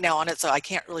webcam right now on it, so I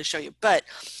can't really show you. But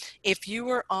if you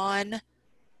were on,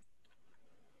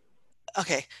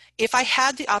 okay, if I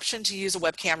had the option to use a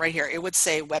webcam right here, it would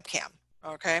say webcam.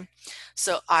 Okay.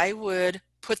 So I would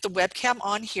put the webcam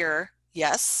on here.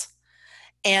 Yes.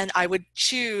 And I would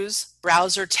choose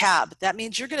browser tab. That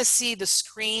means you're going to see the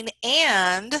screen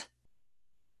and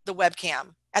the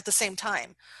webcam at the same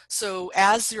time. So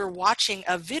as you're watching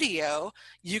a video,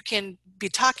 you can be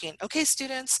talking, okay,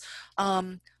 students,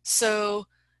 so,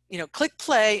 you know, click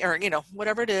play, or, you know,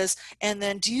 whatever it is. And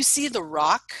then do you see the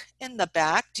rock in the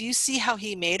back? Do you see how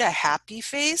he made a happy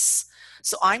face?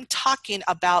 So I'm talking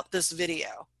about this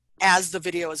video as the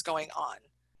video is going on.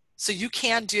 So you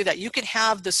can do that. You can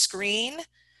have the screen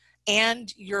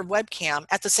and your webcam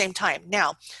at the same time.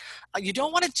 Now, you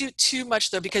don't want to do too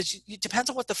much though, because it depends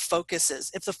on what the focus is.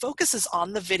 If the focus is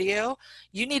on the video,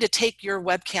 you need to take your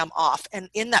webcam off. And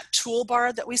in that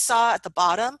toolbar that we saw at the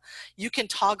bottom, you can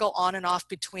toggle on and off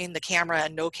between the camera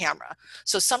and no camera.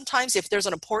 So sometimes if there's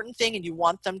an important thing and you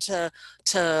want them to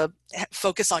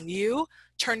focus on you,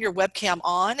 turn your webcam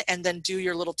on and then do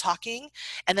your little talking.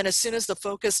 And then as soon as the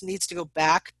focus needs to go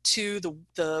back to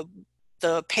the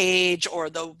page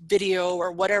or the video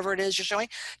or whatever it is you're showing,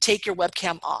 take your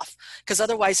webcam off, because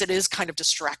otherwise it is kind of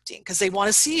distracting, because they want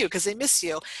to see you, because they miss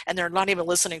you, and they're not even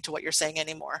listening to what you're saying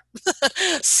anymore.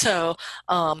 So,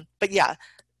 but yeah,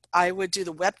 I would do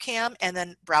the webcam and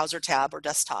then browser tab or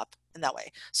desktop in that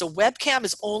way. So webcam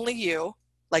is only you,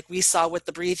 like we saw with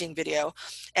the breathing video,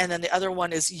 and then the other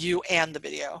one is you and the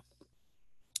video.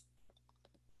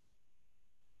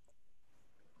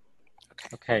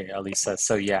 Okay, Alisa.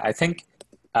 So yeah, I think,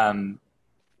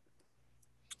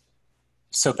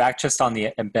 so back just on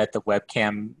the embed the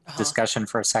webcam discussion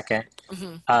for a second.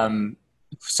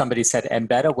 Somebody said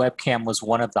embed a webcam was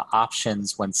one of the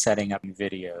options when setting up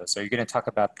videos. Are you going to talk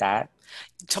about that?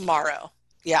 Tomorrow.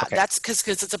 Yeah, okay. That's because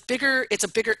it's a bigger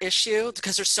issue,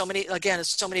 because there's so many, again, there's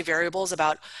so many variables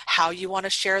about how you want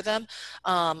to share them.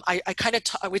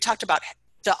 We talked about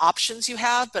the options you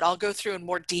have, but I'll go through in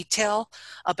more detail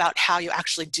about how you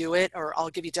actually do it, or I'll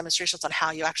give you demonstrations on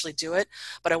how you actually do it.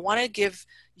 But I want to give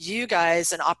you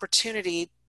guys an opportunity